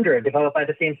podcast, Alundra, developed by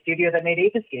the same studio that made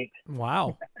Ape Escape.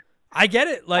 Wow. I get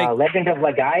it. Like Legend of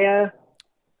Legaia,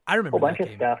 I remember a whole bunch that of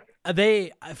game.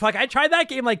 stuff. I tried that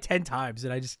game like 10 times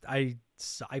and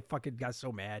I fucking got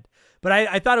so mad. But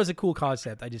I thought it was a cool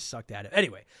concept. I just sucked at it.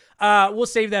 Anyway, we'll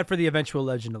save that for the eventual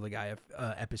Legend of Legaia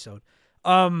episode.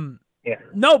 Yeah.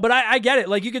 No, but I get it.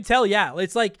 Like you can tell, yeah.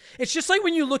 It's just like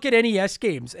when you look at NES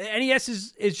games. NES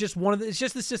is just it's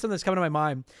just the system that's coming to my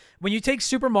mind. When you take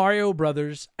Super Mario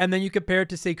Brothers and then you compare it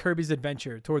to say Kirby's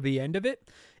Adventure toward the end of it,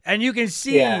 and you can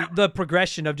see the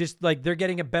progression of just like they're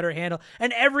getting a better handle.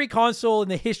 And every console in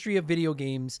the history of video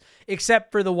games,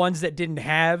 except for the ones that didn't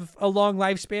have a long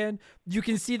lifespan, you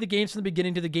can see the games from the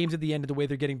beginning to the games at the end of the way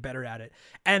they're getting better at it.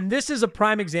 And this is a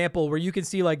prime example where you can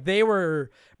see like they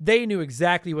knew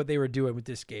exactly what they were doing with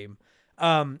this game.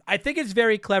 I think it's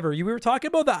very clever. We were talking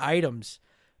about the items.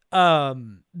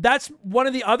 That's one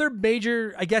of the other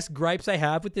major, I guess, gripes I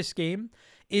have with this game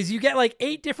is you get like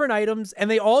 8 different items and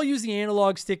they all use the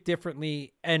analog stick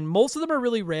differently. And most of them are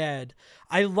really rad.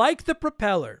 I like the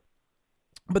propeller,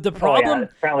 but the problem, the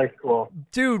propeller's cool.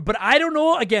 dude, but I don't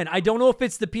know. Again, I don't know if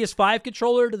it's the PS5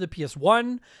 controller to the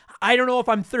PS1. I don't know if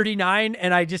I'm 39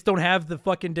 and I just don't have the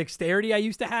fucking dexterity I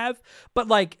used to have, but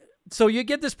like, so you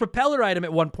get this propeller item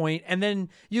at one point and then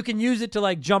you can use it to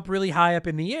like jump really high up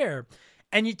in the air.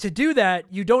 And to do that,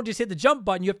 you don't just hit the jump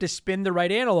button. You have to spin the right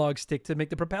analog stick to make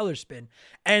the propeller spin.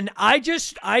 And I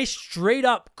straight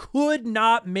up could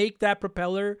not make that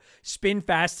propeller spin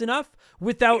fast enough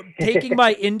without taking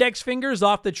my index fingers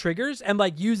off the triggers and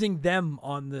like using them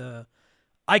on the...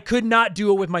 I could not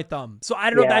do it with my thumb. So I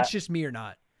don't know if that's just me or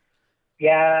not.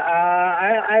 Yeah,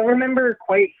 I remember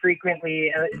quite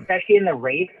frequently, especially in the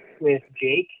race with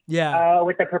Jake,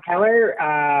 with the propeller,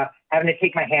 having to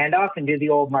take my hand off and do the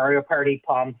old Mario Party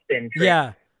palm spin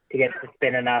trick to get it to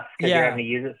spin enough because you're having to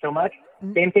use it so much.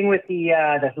 Same thing with the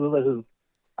hula hoop.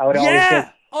 I would always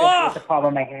just spin with the palm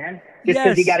of my hand just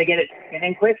because you got to get it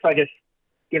spinning quick. So I just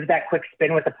give that quick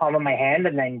spin with the palm of my hand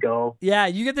and then go. Yeah,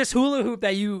 you get this hula hoop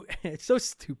that it's so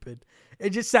stupid.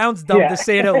 It just sounds dumb to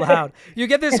say it out loud. You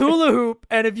get this hula hoop,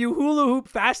 and if you hula hoop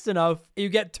fast enough, you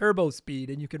get turbo speed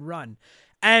and you can run.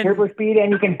 And turbo speed,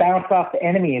 and you can bounce off the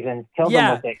enemies and kill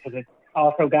them with it because it's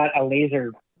also got a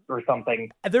laser or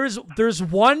something. There's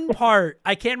one part,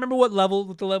 I can't remember what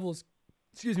the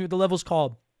level's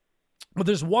called, but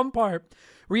there's one part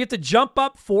where you have to jump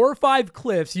up 4 or 5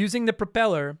 cliffs using the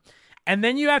propeller, and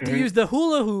then you have to use the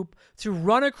hula hoop to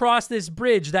run across this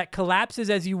bridge that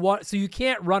collapses as you want. So you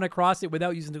can't run across it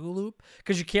without using the hula hoop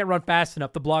because you can't run fast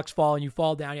enough. The blocks fall and you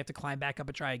fall down. You have to climb back up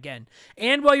and try again.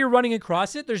 And while you're running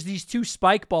across it, there's these 2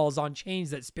 spike balls on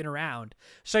chains that spin around.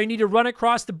 So you need to run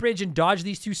across the bridge and dodge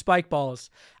these 2 spike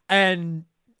balls. And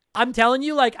I'm telling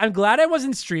you, like, I'm glad I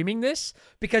wasn't streaming this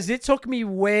because it took me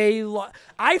way long.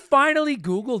 I finally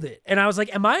Googled it and I was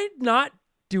like, am I not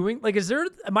doing, like,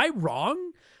 am I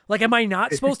wrong? Like, am I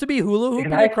not supposed to be hula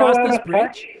hooping across this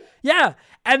bridge? Yeah.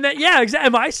 And then, exactly.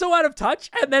 Am I so out of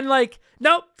touch? And then, like,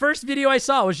 nope. First video I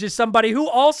saw was just somebody who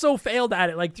also failed at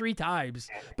it like 3 times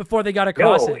before they got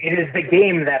across it. It is the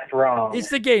game that's wrong. It's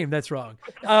the game that's wrong.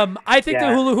 I think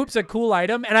the hula hoop's a cool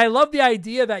item, and I love the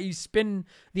idea that you spin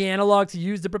the analog to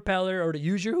use the propeller or to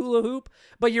use your hula hoop.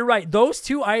 But you're right. Those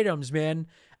 2 items, man,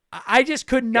 I just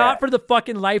could not for the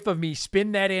fucking life of me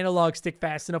spin that analog stick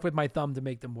fast enough with my thumb to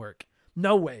make them work.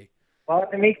 No way. Well,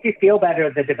 it makes you feel better.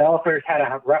 The developers had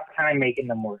a rough time making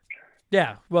them work.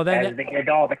 Yeah. Well, then they get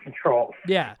all the controls.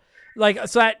 Yeah.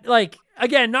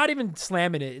 Again, not even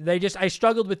slamming it. I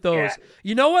struggled with those. Yeah.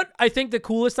 You know what I think the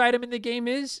coolest item in the game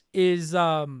is,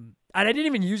 and I didn't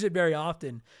even use it very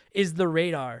often, is the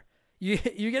radar. You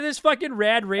get this fucking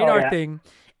rad radar thing,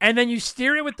 and then you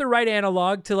steer it with the right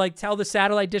analog to like tell the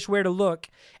satellite dish where to look,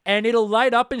 and it'll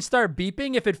light up and start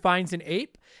beeping if it finds an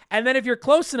ape. And then if you're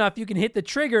close enough, you can hit the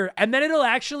trigger, and then it'll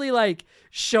actually like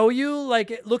show you, like,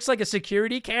 it looks like a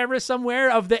security camera somewhere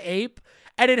of the ape,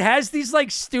 and it has these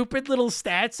like stupid little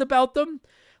stats about them.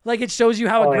 Like, it shows you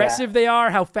how aggressive they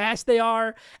are, how fast they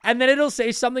are, and then it'll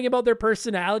say something about their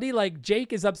personality, like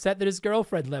Jake is upset that his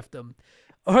girlfriend left him.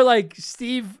 Or like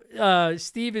Steve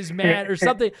is mad or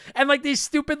something. And like these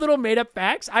stupid little made up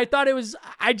facts. I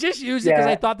just used it because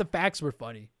I thought the facts were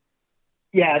funny.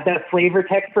 Yeah, the flavor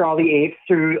text for all the apes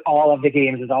through all of the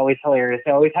games is always hilarious.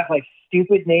 They always have like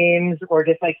stupid names or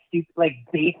just like stupid, like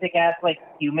basic ass like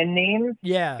human names.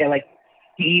 Yeah. Yeah, like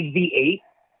Steve the Ape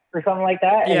or something like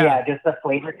that. And Yeah. just the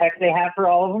flavor text they have for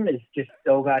all of them is just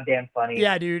so goddamn funny.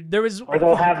 Yeah, dude. There was. Or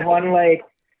they'll have one like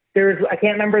I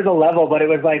can't remember the level, but it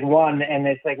was like one, and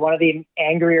it's like one of the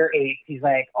angrier apes. He's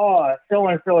like, oh, so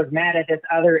and so is mad at this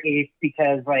other ape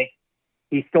because like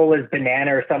he stole his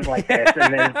banana or something like this.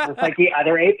 And then it's like the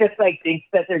other ape just like thinks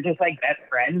that they're just like best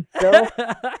friends still.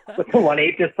 But the one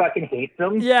ape just fucking hates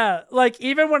them. Yeah, like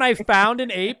even when I found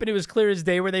an ape and it was clear as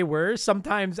day where they were,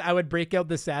 sometimes I would break out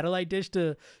the satellite dish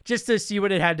just to see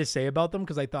what it had to say about them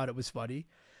because I thought it was funny.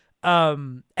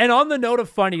 And on the note of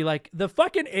funny, like the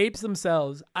fucking apes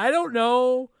themselves, I don't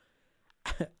know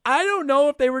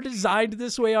if they were designed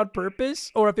this way on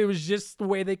purpose or if it was just the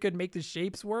way they could make the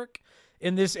shapes work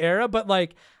in this era, but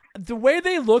like the way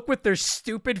they look with their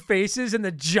stupid faces and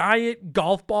the giant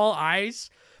golf ball eyes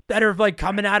that are like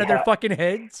coming out of their fucking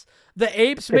heads. The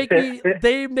apes make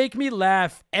me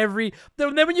laugh then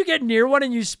when you get near one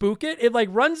and you spook it, it like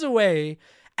runs away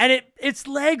and its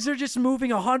legs are just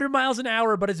moving 100 miles an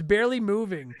hour, but it's barely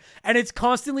moving. And it's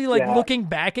constantly like looking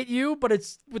back at you, but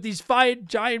it's with these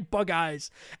giant bug eyes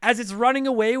as it's running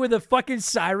away with a fucking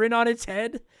siren on its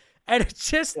head. And it's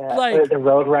just like the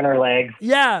Roadrunner legs.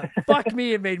 Yeah, fuck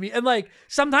me, it made me. And like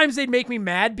sometimes they'd make me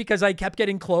mad because I kept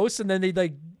getting close, and then they'd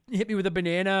like hit me with a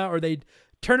banana, or they'd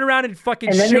turn around and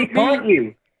fucking shoot me. And then they taunt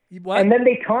you. What? And then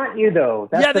they taunt you though.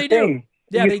 That's Yeah, the they thing. do.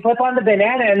 Yeah, you flip on the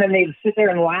banana, and then they sit there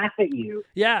and laugh at you.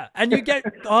 Yeah, and you get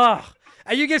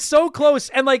and you get so close,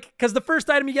 and like because the first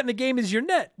item you get in the game is your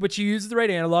net, which you use the right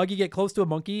analog. You get close to a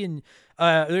monkey and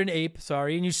an ape,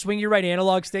 and you swing your right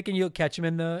analog stick and you'll catch him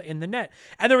in the net.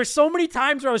 And there were so many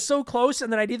times where I was so close,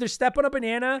 and then I'd either step on a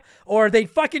banana or they'd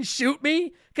fucking shoot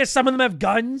me because some of them have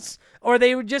guns, or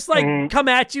they would just like come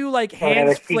at you like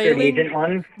hands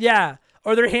flailing. Yeah.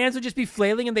 Or their hands would just be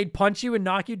flailing and they'd punch you and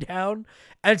knock you down.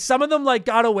 And some of them like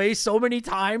got away so many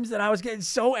times that I was getting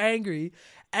so angry.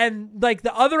 And like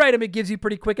the other item it gives you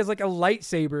pretty quick is like a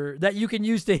lightsaber that you can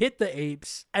use to hit the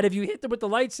apes. And if you hit them with the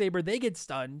lightsaber, they get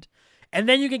stunned. And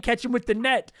then you can catch them with the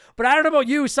net. But I don't know about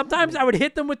you. Sometimes I would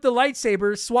hit them with the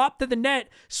lightsaber, swap to the net,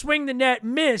 swing the net,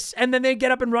 miss, and then they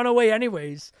get up and run away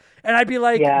anyways. And I'd be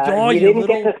like, you didn't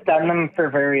get to stun them for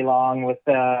very long with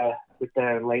the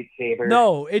lightsaber.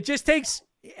 No, it just takes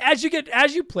as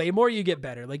you play more, you get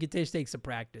better. Like it just takes some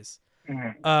practice.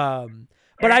 Mm-hmm.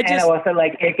 But and also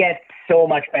like it gets so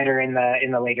much better in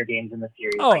the later games in the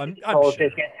series. Oh, like, I'm controls sure.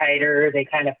 just get tighter. They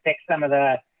kind of fix some of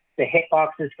the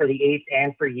hitboxes for the apes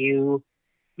and for you.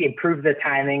 Improve the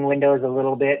timing windows a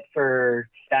little bit for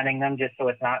stunning them, just so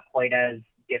it's not quite as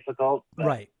difficult. But.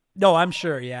 Right. No, I'm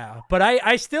sure. Yeah, but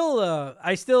I still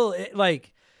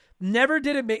like never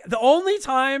did it make the only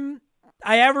time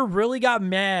I ever really got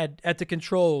mad at the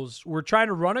controls were trying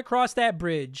to run across that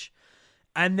bridge,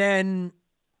 and then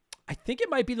I think it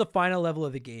might be the final level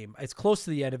of the game. It's close to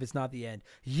the end if it's not the end.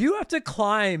 You have to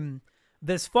climb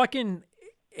this fucking.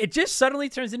 It just suddenly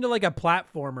turns into like a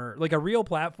platformer, like a real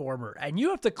platformer, and you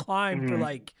have to climb for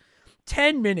like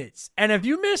 10 minutes. And if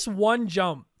you miss one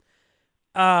jump,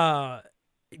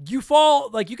 you fall,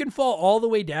 like you can fall all the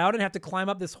way down and have to climb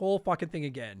up this whole fucking thing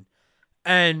again.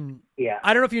 And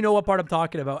I don't know if you know what part I'm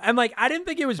talking about. And like, I didn't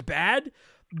think it was bad,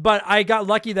 but I got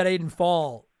lucky that I didn't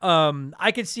fall.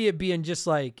 I could see it being just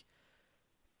like,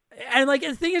 and like,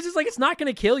 the thing is, it's like, it's not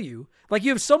going to kill you. Like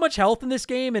you have so much health in this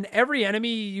game and every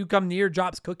enemy you come near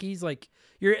drops cookies. Like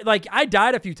you're like, I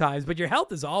died a few times, but your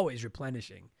health is always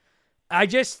replenishing.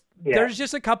 There's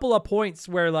just a couple of points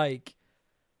where like,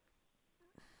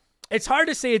 it's hard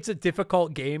to say it's a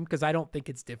difficult game because I don't think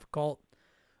it's difficult,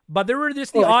 but there were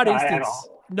just the odd instance.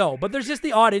 No, but there's just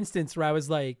the odd instance where I was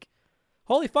like,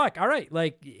 holy fuck. All right.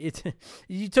 Like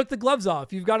you took the gloves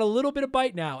off. You've got a little bit of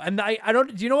bite now. And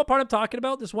do you know what part I'm talking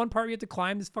about? This one part where you have to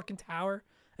climb this fucking tower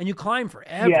and you climb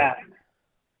forever. Yeah.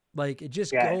 Like it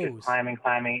just goes. Just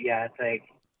climbing. Yeah. It's like,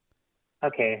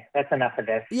 okay, that's enough of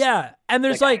this. Yeah. And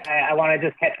there's like I want to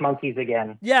just catch monkeys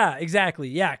again. Yeah, exactly.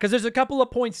 Yeah. Cause there's a couple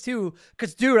of points too.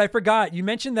 Cause dude, I forgot you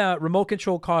mentioned the remote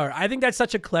control car. I think that's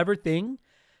such a clever thing,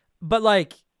 but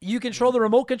like, you control the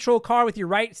remote control car with your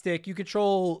right stick. You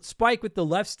control Spike with the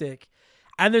left stick.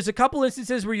 And there's a couple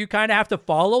instances where you kind of have to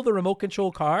follow the remote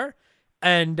control car.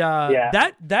 And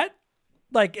that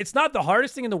like, it's not the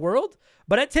hardest thing in the world,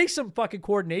 but it takes some fucking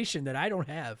coordination that I don't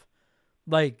have.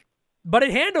 Like, but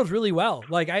it handles really well.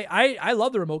 Like, I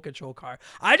love the remote control car.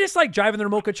 I just like driving the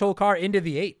remote control car into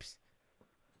the apes.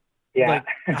 Yeah.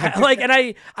 And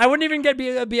I wouldn't even be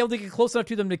able to get close enough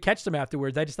to them to catch them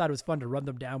afterwards. I just thought it was fun to run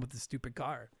them down with the stupid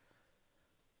car.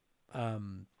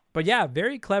 But yeah,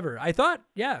 very clever. I thought,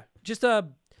 yeah,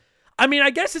 I mean,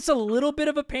 I guess it's a little bit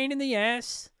of a pain in the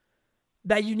ass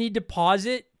that you need to pause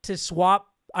it to swap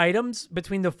items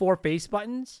between the 4 face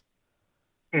buttons.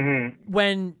 Mm-hmm.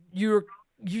 When you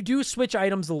do switch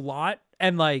items a lot,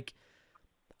 and like,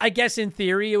 I guess in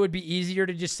theory it would be easier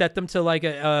to just set them to like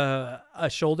a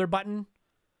shoulder button,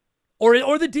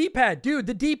 or the D-pad, dude.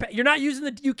 The D-pad. You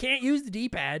can't use the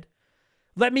D-pad.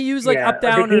 Let me use like up,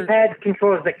 down. The D-pad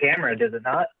controls the camera, does it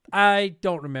not? I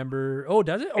don't remember. Oh,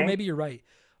 does it? Oh, maybe you're right.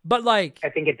 But like, I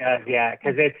think it does, yeah,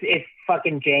 because it's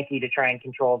fucking janky to try and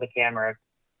control the camera.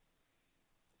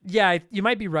 Yeah, you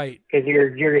might be right. Because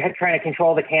you're trying to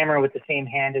control the camera with the same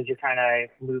hand as you're trying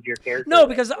to move your character. No,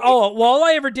 because all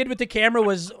I ever did with the camera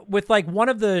was with like one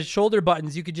of the shoulder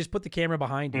buttons, you could just put the camera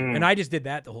behind you, and I just did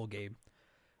that the whole game.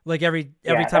 Like every time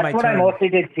I turned. That's what I mostly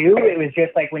did too. It was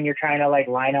just like when you're trying to like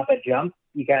line up a jump,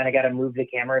 you kind of got to move the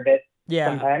camera a bit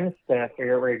sometimes to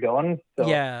figure out where you're going. So.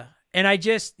 Yeah. And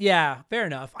fair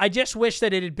enough. I just wish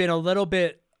that it had been a little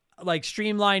bit like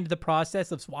streamlined the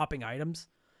process of swapping items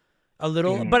a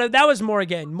little, but that was more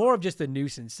of just a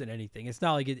nuisance than anything. It's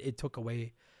not like it took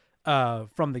away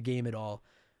from the game at all.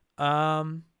 I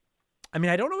mean,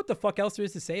 I don't know what the fuck else there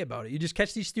is to say about it. You just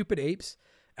catch these stupid apes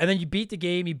and then you beat the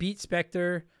game, you beat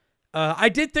Spectre. I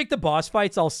did think the boss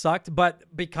fights all sucked, but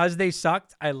because they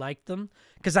sucked, I liked them.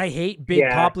 Because I hate big,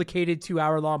 complicated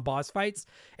 2-hour-long boss fights.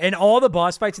 And all the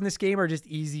boss fights in this game are just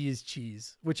easy as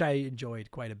cheese, which I enjoyed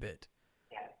quite a bit.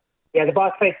 Yeah, the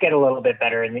boss fights get a little bit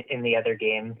better in the other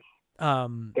games.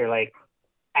 They're like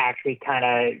actually kind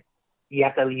of, you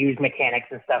have to use mechanics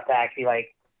and stuff to actually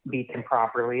like beat them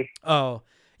properly. Oh,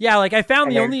 yeah, like I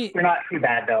found they're not too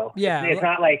bad though. Yeah. It's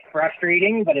not like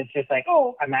frustrating, but it's just like,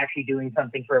 oh, I'm actually doing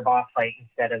something for a boss fight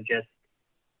instead of just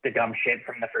the dumb shit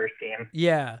from the first game.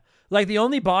 Yeah. Like the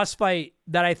only boss fight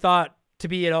that I thought to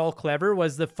be at all clever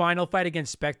was the final fight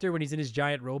against Spectre when he's in his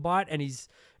giant robot and he's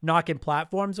knocking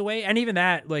platforms away. And even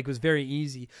that like was very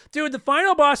easy. Dude, the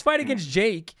final boss fight against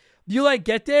Jake, you like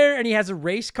get there and he has a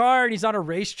race car and he's on a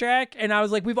racetrack. And I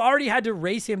was like, we've already had to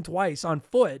race him twice on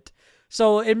foot.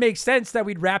 So it makes sense that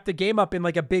we'd wrap the game up in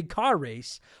like a big car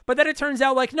race. But then it turns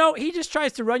out like, no, he just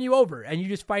tries to run you over and you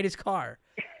just fight his car.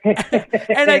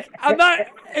 And like,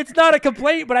 it's not a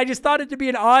complaint, but I just thought it to be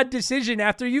an odd decision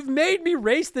after you've made me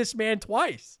race this man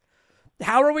twice.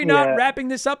 How are we not wrapping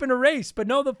this up in a race? But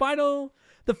no, the final,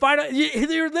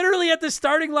 you're literally at the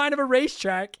starting line of a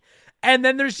racetrack. And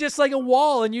then there's just like a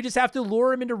wall and you just have to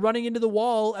lure him into running into the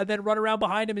wall and then run around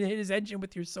behind him and hit his engine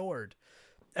with your sword.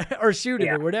 Or shoot it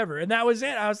or whatever. And that was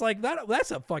it. I was like,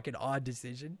 that's a fucking odd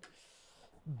decision.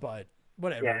 But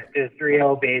whatever. Yeah, just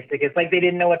real basic. It's like they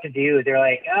didn't know what to do. They're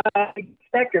like,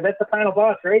 Spectre, that's the final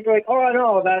boss, right? They're like, oh,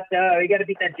 no, we got to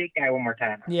beat that Jake guy one more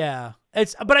time. Yeah.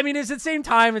 But I mean, it's at the same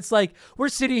time, it's like we're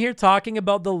sitting here talking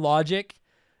about the logic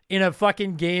in a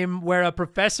fucking game where a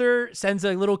professor sends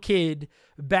a little kid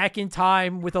back in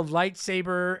time with a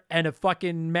lightsaber and a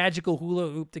fucking magical hula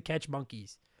hoop to catch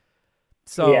monkeys.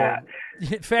 So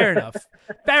fair enough.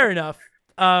 Fair enough.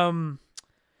 Man,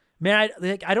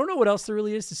 I don't know what else there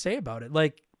really is to say about it.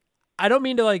 Like, I don't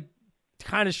mean to like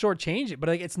kind of shortchange it, but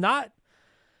like it's not,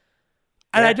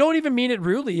 and I don't even mean it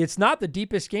rudely. It's not the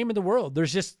deepest game in the world. You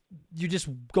just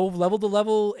go level to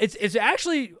level. It's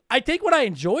actually, I think what I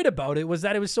enjoyed about it was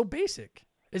that it was so basic.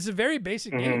 It's a very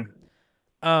basic game.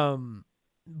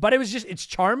 But it's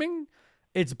charming.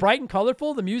 It's bright and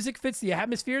colorful. The music fits the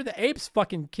atmosphere. The apes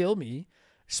fucking kill me.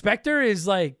 Spectre is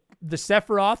like the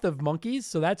Sephiroth of monkeys,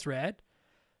 so that's rad.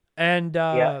 And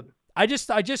I just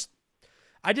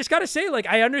gotta say, like,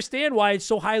 I understand why it's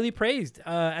so highly praised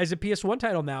as a PS1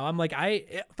 title now. I'm like,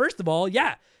 first of all,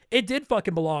 it did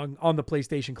fucking belong on the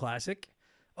PlayStation Classic,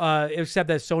 except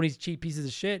that Sony's cheap pieces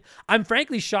of shit. I'm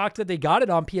frankly shocked that they got it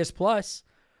on PS Plus.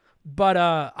 But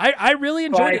I really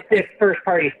enjoyed it. It's first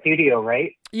party studio,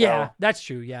 right? Yeah, that's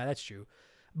true. Yeah, that's true.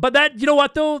 But that, you know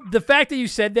what though? The fact that you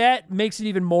said that makes it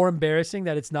even more embarrassing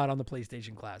that it's not on the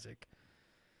PlayStation Classic.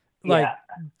 Like,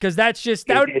 because that's just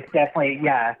it's definitely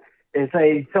It's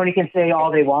like Sony can say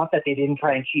all they want that they didn't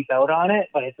try and cheap out on it,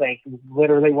 but it's like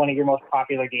literally one of your most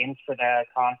popular games for the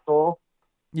console.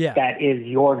 Yeah, that is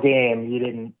your game. You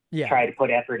didn't try to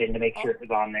put effort in to make sure it was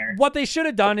on there. What they should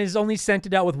have done is only sent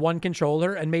it out with one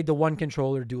controller and made the one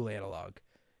controller dual analog,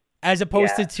 as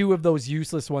opposed to two of those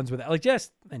useless ones with it. Like,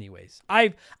 just anyways,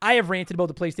 I have ranted about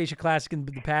the PlayStation Classic in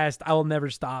the past. I will never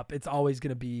stop. It's always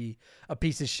gonna be a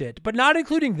piece of shit. But not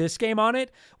including this game on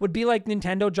it would be like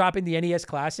Nintendo dropping the NES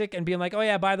Classic and being like, oh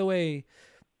yeah, by the way,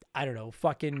 I don't know,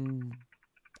 fucking.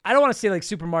 I don't want to say like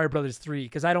Super Mario Brothers 3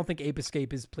 because I don't think Ape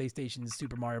Escape is PlayStation's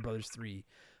Super Mario Brothers 3.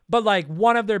 but like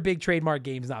one of their big trademark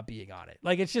games not being on it.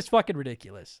 Like, it's just fucking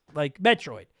ridiculous. Like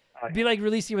Metroid. It'd be like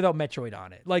releasing without Metroid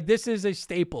on it. Like, this is a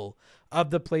staple of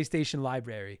the PlayStation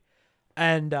library.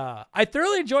 And I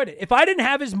thoroughly enjoyed it. If I didn't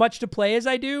have as much to play as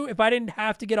I do, if I didn't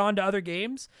have to get on to other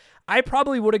games, I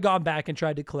probably would have gone back and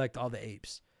tried to collect all the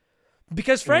apes.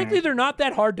 Because frankly, they're not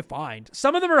that hard to find.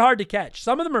 Some of them are hard to catch.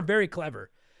 Some of them are very clever.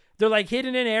 They're like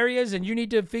hidden in areas and you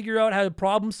need to figure out how to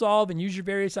problem solve and use your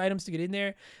various items to get in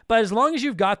there. But as long as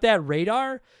you've got that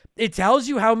radar, it tells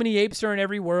you how many apes are in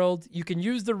every world. You can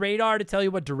use the radar to tell you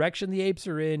what direction the apes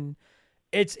are in.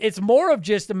 It's more of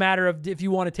just a matter of if you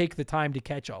want to take the time to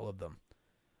catch all of them.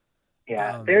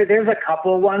 Yeah, there's a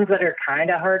couple ones that are kind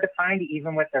of hard to find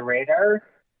even with the radar,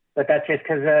 but that's just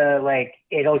because like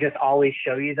it'll just always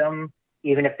show you them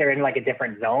even if they're in like a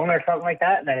different zone or something like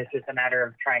that. And then it's just a matter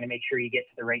of trying to make sure you get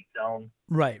to the right zone.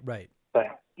 Right.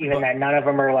 But even then, none of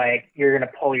them are like you're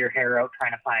gonna pull your hair out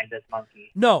trying to find this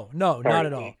monkey. No, not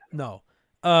at all. No.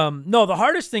 No, the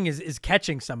hardest thing is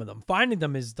catching some of them. Finding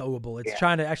them is doable. It's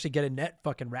trying to actually get a net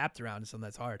fucking wrapped around something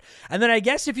that's hard. And then I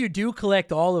guess if you do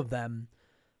collect all of them,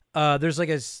 there's like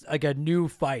a new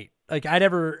fight. Like I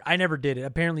never did it.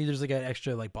 Apparently there's like an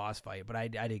extra like boss fight, but I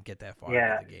didn't get that far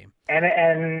in the game. And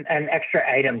an extra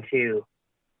item too.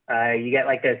 You get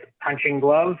like this punching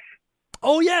glove.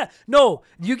 Oh yeah. No,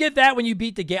 you get that when you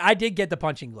beat the game. I did get the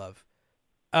punching glove.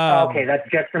 Okay, that's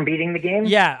just from beating the game?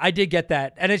 Yeah, I did get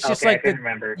that. And it's just like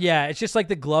remember. Yeah, it's just like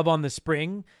the glove on the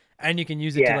spring and you can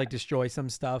use it to like destroy some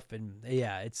stuff and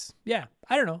I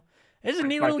don't know. It's a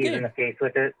neat little game. In the face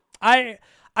with it.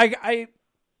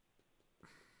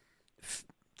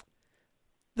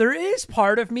 There is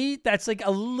part of me that's like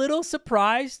a little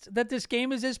surprised that this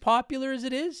game is as popular as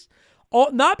it is.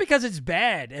 Not because it's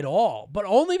bad at all, but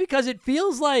only because it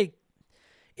feels like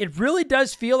it really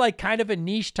does feel like kind of a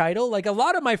niche title. Like a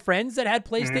lot of my friends that had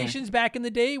PlayStations back in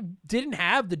the day didn't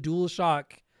have the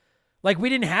DualShock. Like we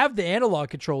didn't have the analog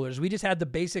controllers. We just had the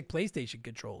basic PlayStation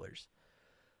controllers.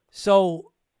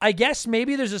 So I guess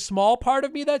maybe there's a small part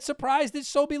of me that's surprised it's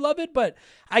so beloved, but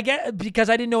I get because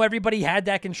I didn't know everybody had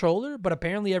that controller, but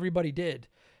apparently everybody did.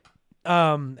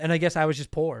 And I guess I was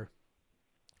just poor.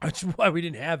 That's why we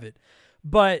didn't have it.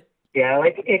 But yeah,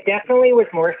 like it definitely was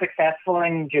more successful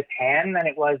in Japan than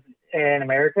it was in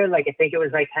America. Like I think it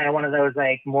was like kind of one of those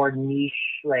like more niche,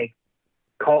 like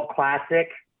cult classic,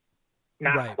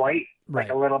 not quite like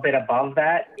a little bit above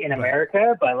that in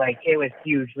America, but like it was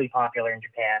hugely popular in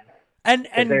Japan.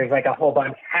 And there's like a whole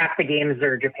bunch. Half the games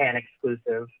are Japan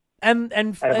exclusive, and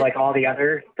like all the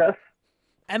other stuff.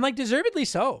 And like deservedly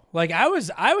so. Like I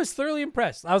was thoroughly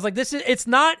impressed. I was like, it's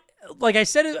not like I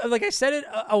said it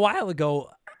a while ago.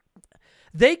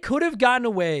 They could have gotten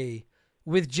away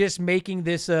with just making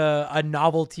this a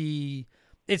novelty.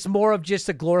 It's more of just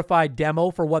a glorified demo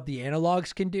for what the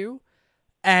analogs can do,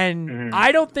 and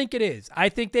I don't think it is. I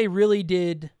think they really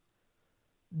did.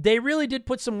 They really did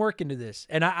put some work into this,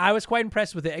 and I was quite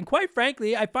impressed with it. And quite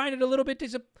frankly, I find it a little bit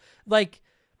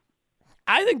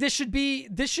I think this should be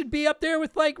up there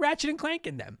with like Ratchet and Clank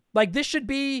and them. Like this should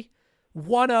be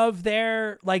one of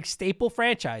their like staple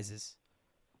franchises.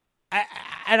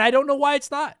 And I don't know why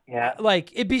it's not. Yeah.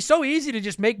 Like it'd be so easy to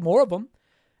just make more of them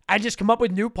and just come up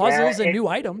with new puzzles and new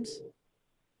items.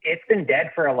 It's been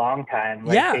dead for a long time.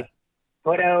 Like, they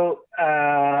put out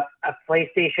a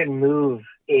PlayStation Move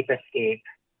Ape Escape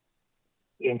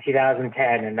in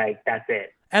 2010, and like that's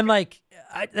it. And like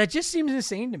that just seems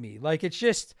insane to me. Like it's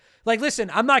just like,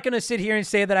 listen, I'm not gonna sit here and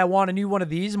say that I want a new one of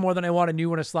these more than I want a new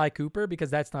one of Sly Cooper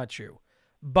because that's not true.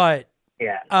 But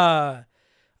I'm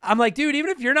like, dude,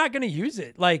 even if you're not gonna use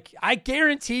it, like I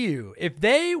guarantee you, if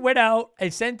they went out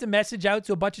and sent a message out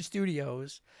to a bunch of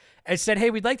studios and said, "Hey,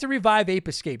 we'd like to revive Ape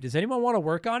Escape. Does anyone want to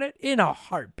work on it?" In a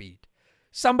heartbeat.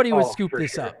 Somebody would scoop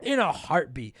this up in a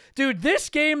heartbeat. Dude, this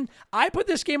game, I put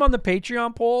this game on the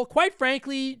Patreon poll, quite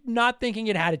frankly, not thinking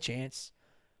it had a chance.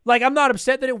 Like, I'm not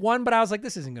upset that it won, but I was like,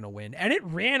 this isn't going to win. And it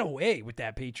ran away with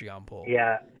that Patreon poll.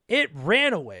 Yeah. It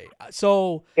ran away.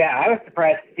 So. Yeah, I was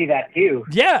surprised to see that too.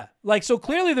 Yeah. Like, so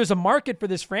clearly there's a market for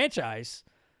this franchise.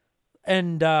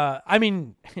 And, I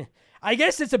mean, I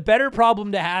guess it's a better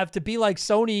problem to have to be like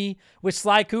Sony with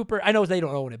Sly Cooper. I know they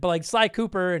don't own it, but like Sly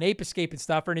Cooper and Ape Escape and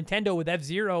stuff, or Nintendo with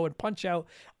F-Zero and Punch-Out,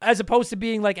 as opposed to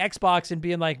being like Xbox and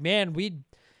being like, man, we'd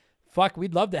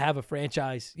love to have a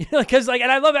franchise. Because like,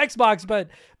 and I love Xbox, but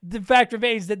the fact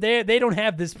remains that they don't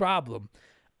have this problem.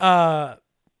 I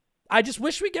just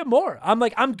wish we get more. I'm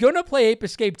like, I'm going to play Ape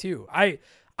Escape 2. And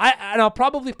I'll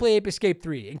probably play Ape Escape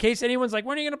 3. In case anyone's like,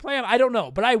 when are you going to play them? I don't know,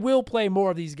 but I will play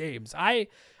more of these games.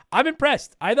 I'm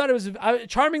impressed. I thought it was a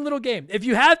charming little game. If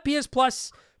you have PS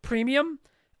Plus Premium,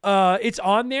 It's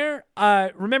on there.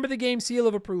 Remember the game Seal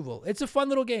of Approval. It's a fun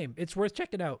little game. It's worth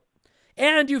checking out.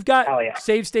 And you've got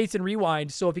save states and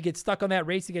rewind, so if you get stuck on that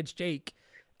race against Jake,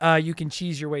 you can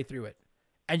cheese your way through it.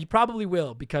 And you probably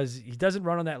will, because he doesn't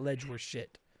run on that ledge worth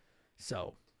shit.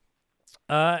 So,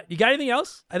 you got anything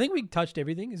else? I think we touched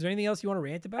everything. Is there anything else you want to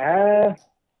rant about?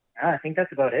 I think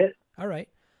that's about it. All right.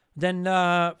 Then,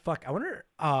 I wonder,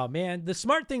 oh man, the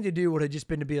smart thing to do would have just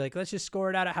been to be like, let's just score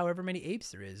it out of however many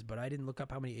apes there is, but I didn't look up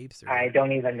how many apes there are. I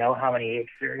don't even know how many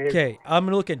apes there is. Okay, I'm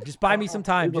looking. Just buy me some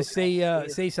time. Just say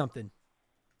something.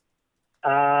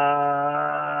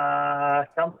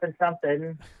 Something.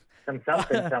 Something.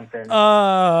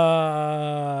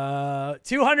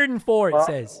 204 it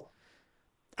says.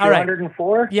 All right.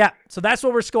 204? Yeah, so that's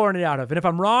what we're scoring it out of. And if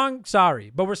I'm wrong,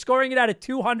 sorry, but we're scoring it out of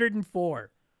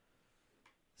 204.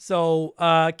 So,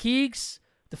 Keegs,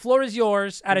 the floor is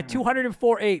yours. Out of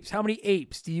 204 apes, how many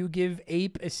apes do you give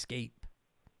Ape Escape?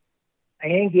 I'm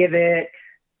going to give it,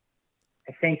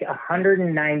 I think,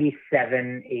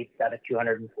 197 apes out of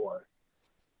 204.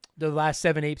 The last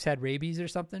 7 apes had rabies or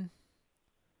something?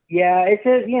 Yeah, it's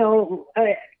a,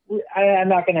 I'm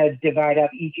not going to divide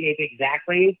up each ape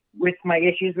exactly with my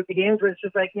issues with the games, but it's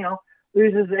just like,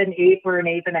 loses an ape or an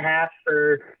ape and a half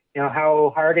for,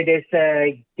 how hard it is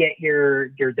to get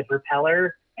the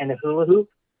propeller and the hula hoop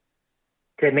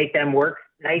to make them work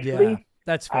nicely. Yeah,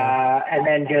 that's fair. And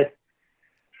then just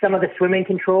some of the swimming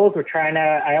controls,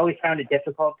 I always found it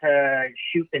difficult to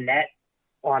shoot the net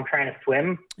while I'm trying to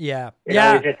swim. Yeah. It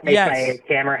always just makes my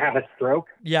camera have a stroke.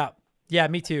 Yeah. Yeah,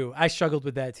 me too. I struggled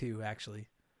with that too, actually.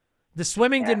 The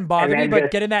swimming didn't bother me,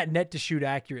 but getting that net to shoot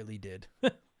accurately did.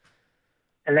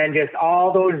 And then just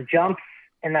all those jumps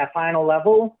in that final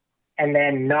level, and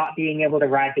then not being able to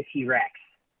ride the T-Rex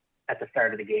at the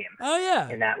start of the game. Oh, yeah.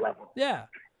 In that level. Yeah.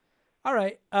 All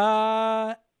right.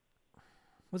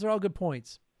 Those are all good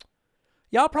points.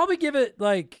 Yeah, I'll probably give it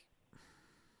like...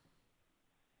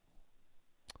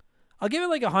 I'll give it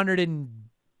like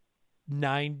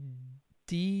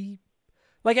 190.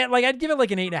 I'd give it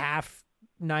like an 8.5,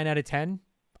 9 out of 10.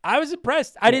 I was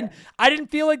impressed. I didn't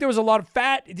feel like there was a lot of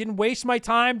fat. It didn't waste my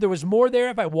time. There was more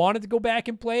there if I wanted to go back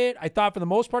and play it. I thought for the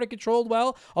most part it controlled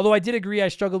well. Although I did agree I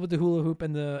struggled with the hula hoop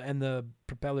and the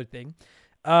propeller thing.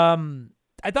 I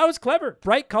thought it was clever,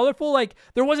 bright, colorful. Like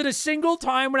there wasn't a single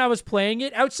time when I was playing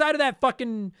it outside of that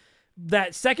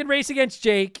second race against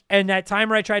Jake and that time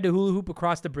where I tried to hula hoop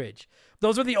across the bridge.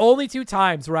 Those were the only 2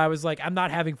 times where I was like, I'm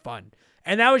not having fun.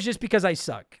 And that was just because I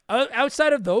suck.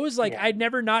 Outside of those, I'd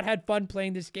never not had fun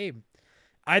playing this game.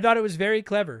 I thought it was very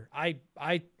clever. I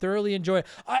thoroughly enjoy it.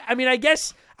 I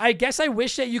guess I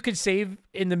wish that you could save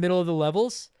in the middle of the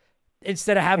levels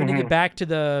instead of having to get back to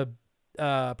the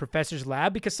professor's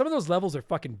lab, because some of those levels are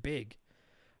fucking big.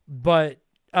 But,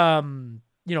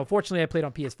 fortunately I played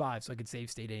on PS5, so I could save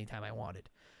state anytime I wanted.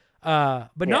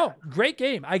 No, great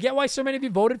game. I get why so many of you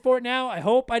voted for it now. I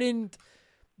hope I didn't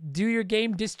do your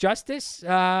game disjustice.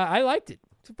 I liked it.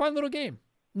 It's a fun little game.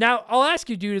 Now, I'll ask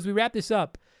you, dude, as we wrap this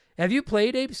up, have you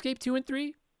played Ape Escape 2 and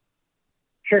 3?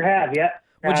 Sure have, yeah.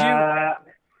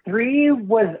 3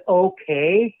 was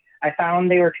okay. I found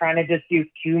they were trying to just do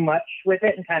too much with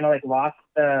it and kind of lost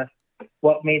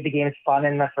what made the games fun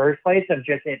in the first place of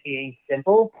just it being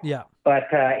simple. Yeah.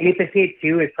 But Ape Escape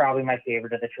 2 is probably my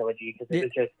favorite of the trilogy because it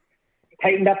was just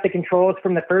tightened up the controls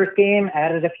from the first game,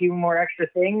 added a few more extra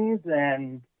things,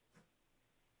 and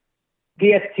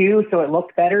PS2, so it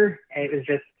looked better. And it was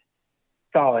just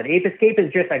solid. Ape Escape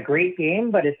is just a great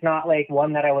game, but it's not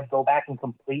one that I would go back and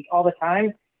complete all the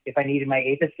time. If I needed my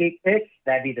Ape Escape fix,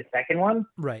 that'd be the second one.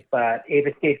 Right. But Ape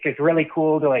Escape's just really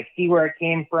cool to see where it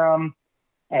came from.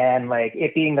 And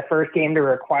it being the first game to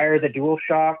require the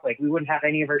DualShock, we wouldn't have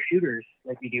any of our shooters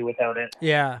like we do without it.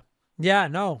 Yeah. Yeah,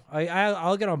 no,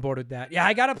 I'll get on board with that. Yeah,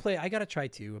 I gotta try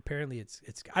too. Apparently it's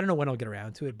I don't know when I'll get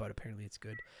around to it, but apparently it's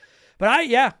good. But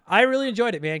I really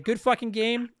enjoyed it, man. Good fucking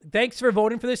game. Thanks for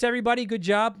voting for this, everybody. Good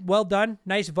job. Well done.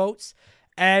 Nice votes.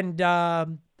 And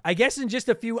I guess in just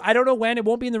a few, I don't know when, it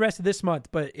won't be in the rest of this month,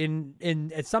 but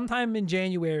at sometime in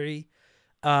January,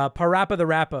 Parappa the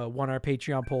Rappa won our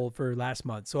Patreon poll for last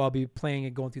month. So I'll be playing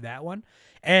and going through that one.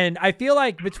 And I feel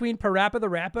like between Parappa the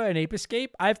Rappa and Ape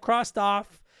Escape, I've crossed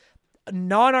off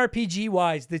non-RPG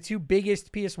wise the 2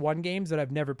 biggest PS1 games that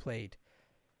I've never played.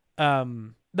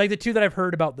 The 2 that I've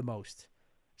heard about the most.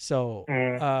 So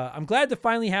I'm glad to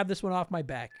finally have this one off my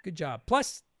back. Good job.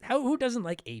 Plus, who doesn't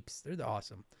like apes? They're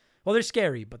awesome. Well, they're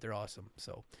scary, but they're awesome.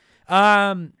 So,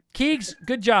 Keegs,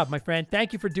 good job, my friend.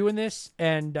 Thank you for doing this.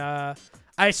 And I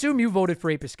assume you voted for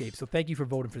Ape Escape, so thank you for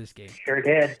voting for this game. Sure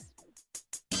did.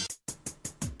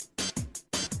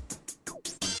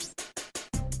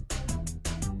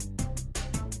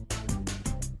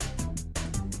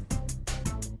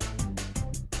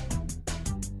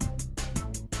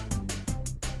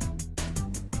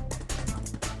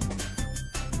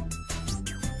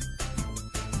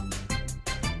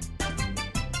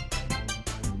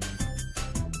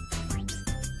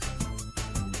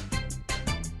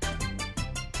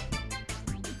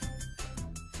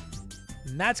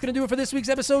 that's going to do it for this week's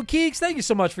episode, Keeks. Thank you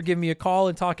so much for giving me a call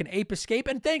and talking Ape Escape.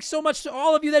 And thanks so much to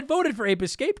all of you that voted for Ape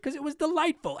Escape because it was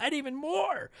delightful. And even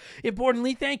more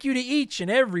importantly, thank you to each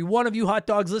and every one of you hot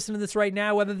dogs listening to this right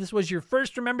now, whether this was your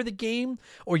first Remember the Game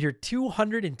or your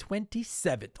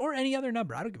 227th or any other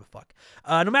number. I don't give a fuck.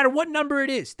 No matter what number it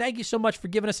is, thank you so much for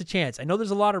giving us a chance. I know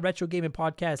there's a lot of retro gaming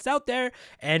podcasts out there,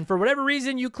 and for whatever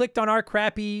reason, you clicked on our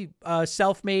crappy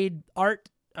self-made art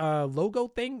logo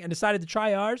thing and decided to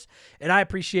try ours, and I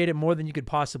appreciate it more than you could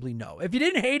possibly know. If you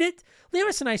didn't hate it, leave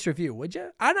us a nice review, would you?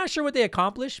 I'm not sure what they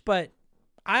accomplished, but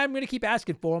I'm going to keep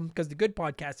asking for them because the good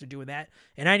podcasts are doing that,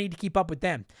 and I need to keep up with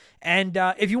them. And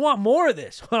if you want more of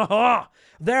this,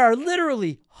 there are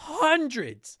literally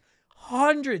hundreds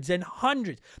and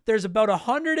hundreds. There's about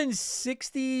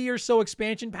 160 or so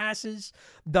expansion passes,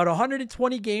 about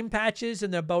 120 game patches,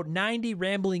 and about 90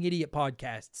 Rambling Idiot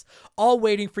podcasts, all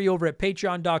waiting for you over at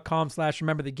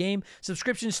patreon.com/rememberthegame.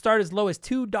 Subscriptions start as low as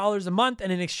 $2 a month,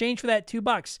 and in exchange for that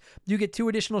 $2, you get 2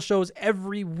 additional shows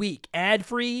every week,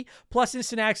 ad-free, plus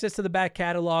instant access to the back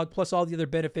catalog, plus all the other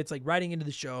benefits like writing into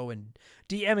the show and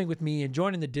DMing with me and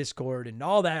joining the Discord and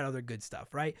all that other good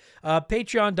stuff, right?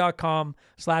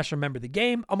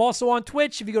 Patreon.com/rememberthegame. I'm also on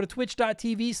Twitch. If you go to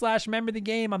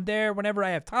twitch.tv/rememberthegame, I'm there whenever I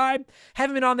have time.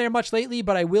 Haven't been on there much lately,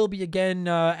 but I will be again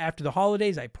after the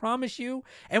holidays, I promise you.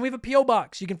 And we have a P.O.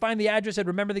 Box. You can find the address at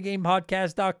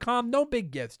rememberthegamepodcast.com. No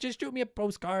big gifts. Just shoot me a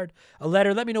postcard, a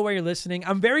letter. Let me know where you're listening.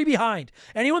 I'm very behind.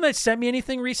 Anyone that sent me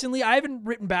anything recently, I haven't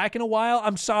written back in a while.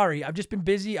 I'm sorry. I've just been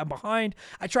busy. I'm behind.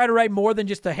 I try to write more than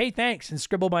just a, hey, thanks, and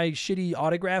scribble my shitty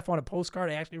autograph on a postcard.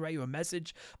 I actually write you a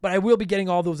message, but I will be getting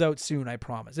all those out soon, I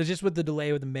promise. It's just with the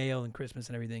delay with the mail and Christmas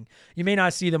and everything. You may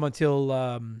not see them until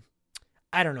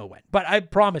I don't know when, but I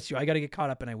promise you, I got to get caught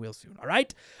up and I will soon. All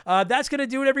right. That's going to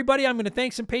do it, everybody. I'm going to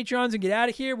thank some Patreons and get out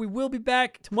of here. We will be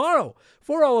back tomorrow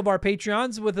for all of our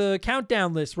Patreons with a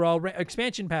countdown list where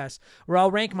expansion pass, where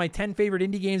I'll rank my 10 favorite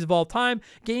indie games of all time.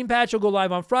 Game Patch will go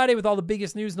live on Friday with all the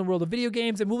biggest news in the world of video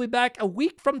games. And we'll be back a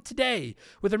week from today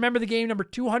with Remember the Game number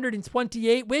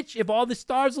 228, which, if all the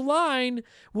stars align,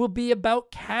 will be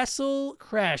about Castle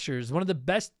Crashers, one of the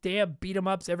best damn beat 'em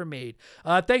ups ever made.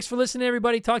 Thanks for listening,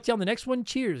 everybody. Talk to you on the next one.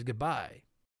 Cheers. Goodbye.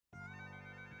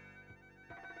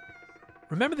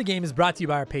 Remember the Game is brought to you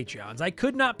by our Patreons. I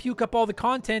could not puke up all the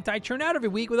content I churn out every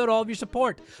week without all of your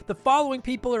support. The following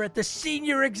people are at the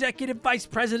senior executive vice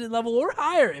president level or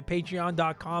higher at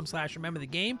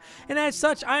patreon.com/rememberthegame. And as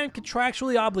such, I am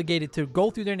contractually obligated to go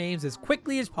through their names as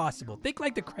quickly as possible. Think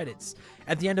like the credits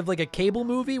at the end of like a cable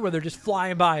movie where they're just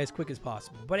flying by as quick as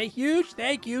possible. But a huge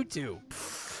thank you to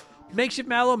Makeshift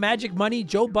Mallow, Magic Money,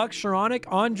 Joe Buck, Sharonic,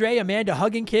 Andre, Amanda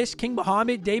Hug and Kiss, King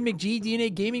Muhammad, Dave McGee, DNA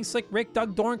Gaming, Slick Rick,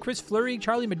 Doug Dorn, Chris Fleury,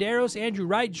 Charlie Medeiros, Andrew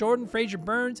Wright, Jordan, Fraser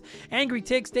Burns, Angry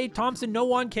Ticks, Dave Thompson, No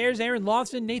One Cares, Aaron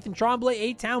Lawson, Nathan Tremblay,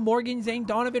 A-Town, Morgan, Zane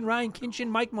Donovan, Ryan Kinchin,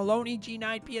 Mike Maloney,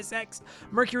 G9 PSX,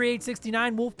 Mercury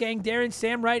 869, Wolfgang Darren,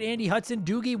 Sam Wright, Andy Hudson,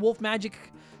 Doogie, Wolf Magic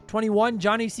 21,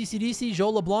 Johnny CCDC, Joe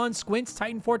LeBlanc, Squints,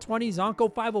 Titan 420,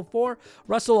 Zonko 504,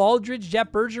 Russell Aldridge,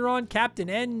 Jeff Bergeron, Captain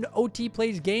N, OT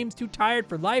Plays Games, Too Tired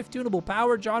for Life, Tunable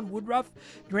Power, John Woodruff,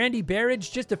 Randy Barrage,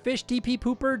 Just a Fish, TP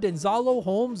Pooper, Denzalo,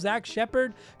 Holmes, Zach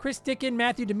Shepard, Chris Dickin,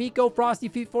 Matthew D'Amico, Frosty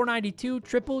Feet 492,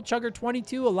 Triple, Chugger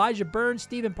 22, Elijah Burns,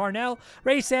 Stephen Parnell,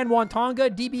 Ray San Juan Tonga,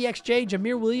 DBXJ,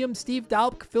 Jameer Williams, Steve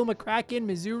Dalp, Phil McCracken,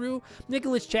 Mizuru,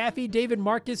 Nicholas Chaffee, David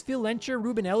Marcus, Phil Lencher,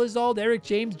 Ruben Elizald, Eric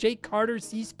James, Jake Carter,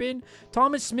 C-Spin,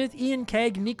 Thomas Smith, Ian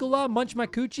Keg, Nicola, Munch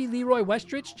Makuchi, Leroy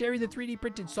Westrich, Jerry the 3D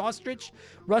Printed Saustrich,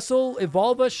 Russell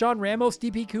Evolva, Sean Ramos,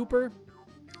 DP Cooper,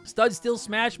 Stud Still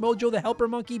Smash, Mojo the Helper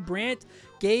Monkey, Brant,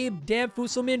 Gabe, Dan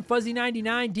Fusselman,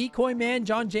 Fuzzy99, Decoy Man,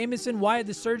 John Jameson, Wyatt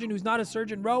the Surgeon who's not a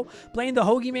surgeon row, Blaine the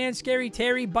Hoagie Man, Scary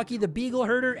Terry, Bucky the Beagle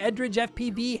Herder, Edridge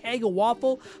FPV, Hagel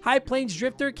Waffle, High Plains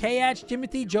Drifter, K-Atch,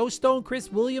 Timothy, Joe Stone,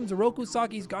 Chris Williams, Oroku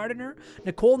Saki's Gardener,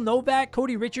 Nicole Novak,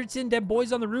 Cody Richardson, Dem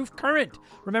Boys on the Roof, Current,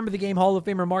 Remember the Game Hall of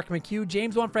Famer Mark McHugh,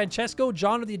 James Juan Francesco,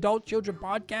 John of the Adult Children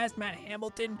Podcast, Matt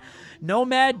Hamilton,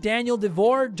 Nomad, Daniel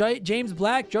DeVore, James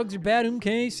Black, Drugs Are Bad,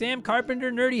 Sam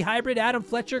Carpenter, Nerdy Hybrid, Adam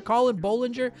Fletcher, Colin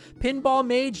Bollinger, Pinball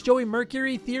Mage, Joey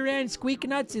Mercury, Theran, Squeak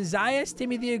Nuts, Isaias,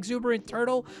 Timmy the Exuberant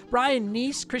Turtle, Brian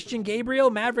Neese, Christian Gabriel,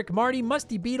 Maverick Marty,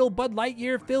 Musty Beetle, Bud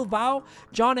Lightyear, Phil Vow,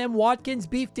 John M. Watkins,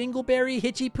 Beef Dingleberry,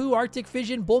 Hitchy Poo, Arctic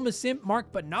Fission, Bulma Simp, Mark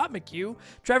but not McHugh,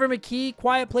 Trevor McKee,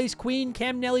 Quiet Place Queen,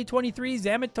 Cam Nelly 23,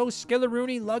 Zamatos,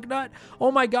 Skilleroony, Lugnut,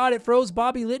 Oh My God, It Froze,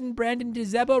 Bobby Litton, Brandon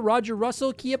DeZeba, Roger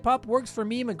Russell, Kia Pup, Works For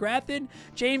Me, McGrathen,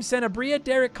 James Sanabria,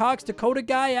 Derek Cox, Dakota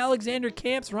Guy, Alexander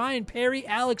Camps, Ryan Perry,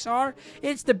 Alex R.,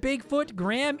 It's the Bigfoot,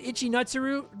 Graham, Ichi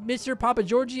Nutsuru, Mr. Papa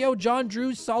Giorgio, John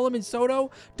Drews, Solomon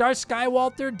Soto, Darth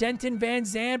Skywalter, Denton Van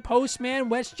Zandt, Postman,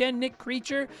 WestGen Nick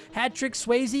Creature, Hattrick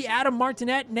Swayze, Adam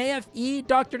Martinet, Naif E,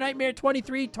 Dr. Nightmare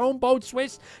 23, Tone Boat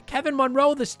Swiss, Kevin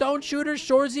Monroe, The Stone Shooter,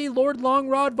 Shorzy, Lord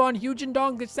Longrod, Von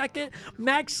Hugendong II,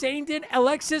 Max Saindon,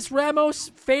 Alexis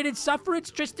Ramos, Faded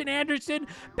Suffrage, Tristan Anderson,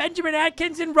 Benjamin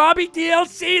Atkins, and Robbie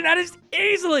DLC. That is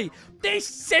easily the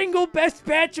single best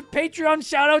batch of Patreon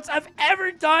shoutouts I've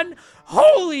ever done.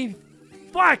 Holy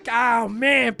fuck. Oh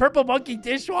man, Purple Monkey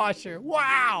Dishwasher.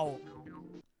 Wow.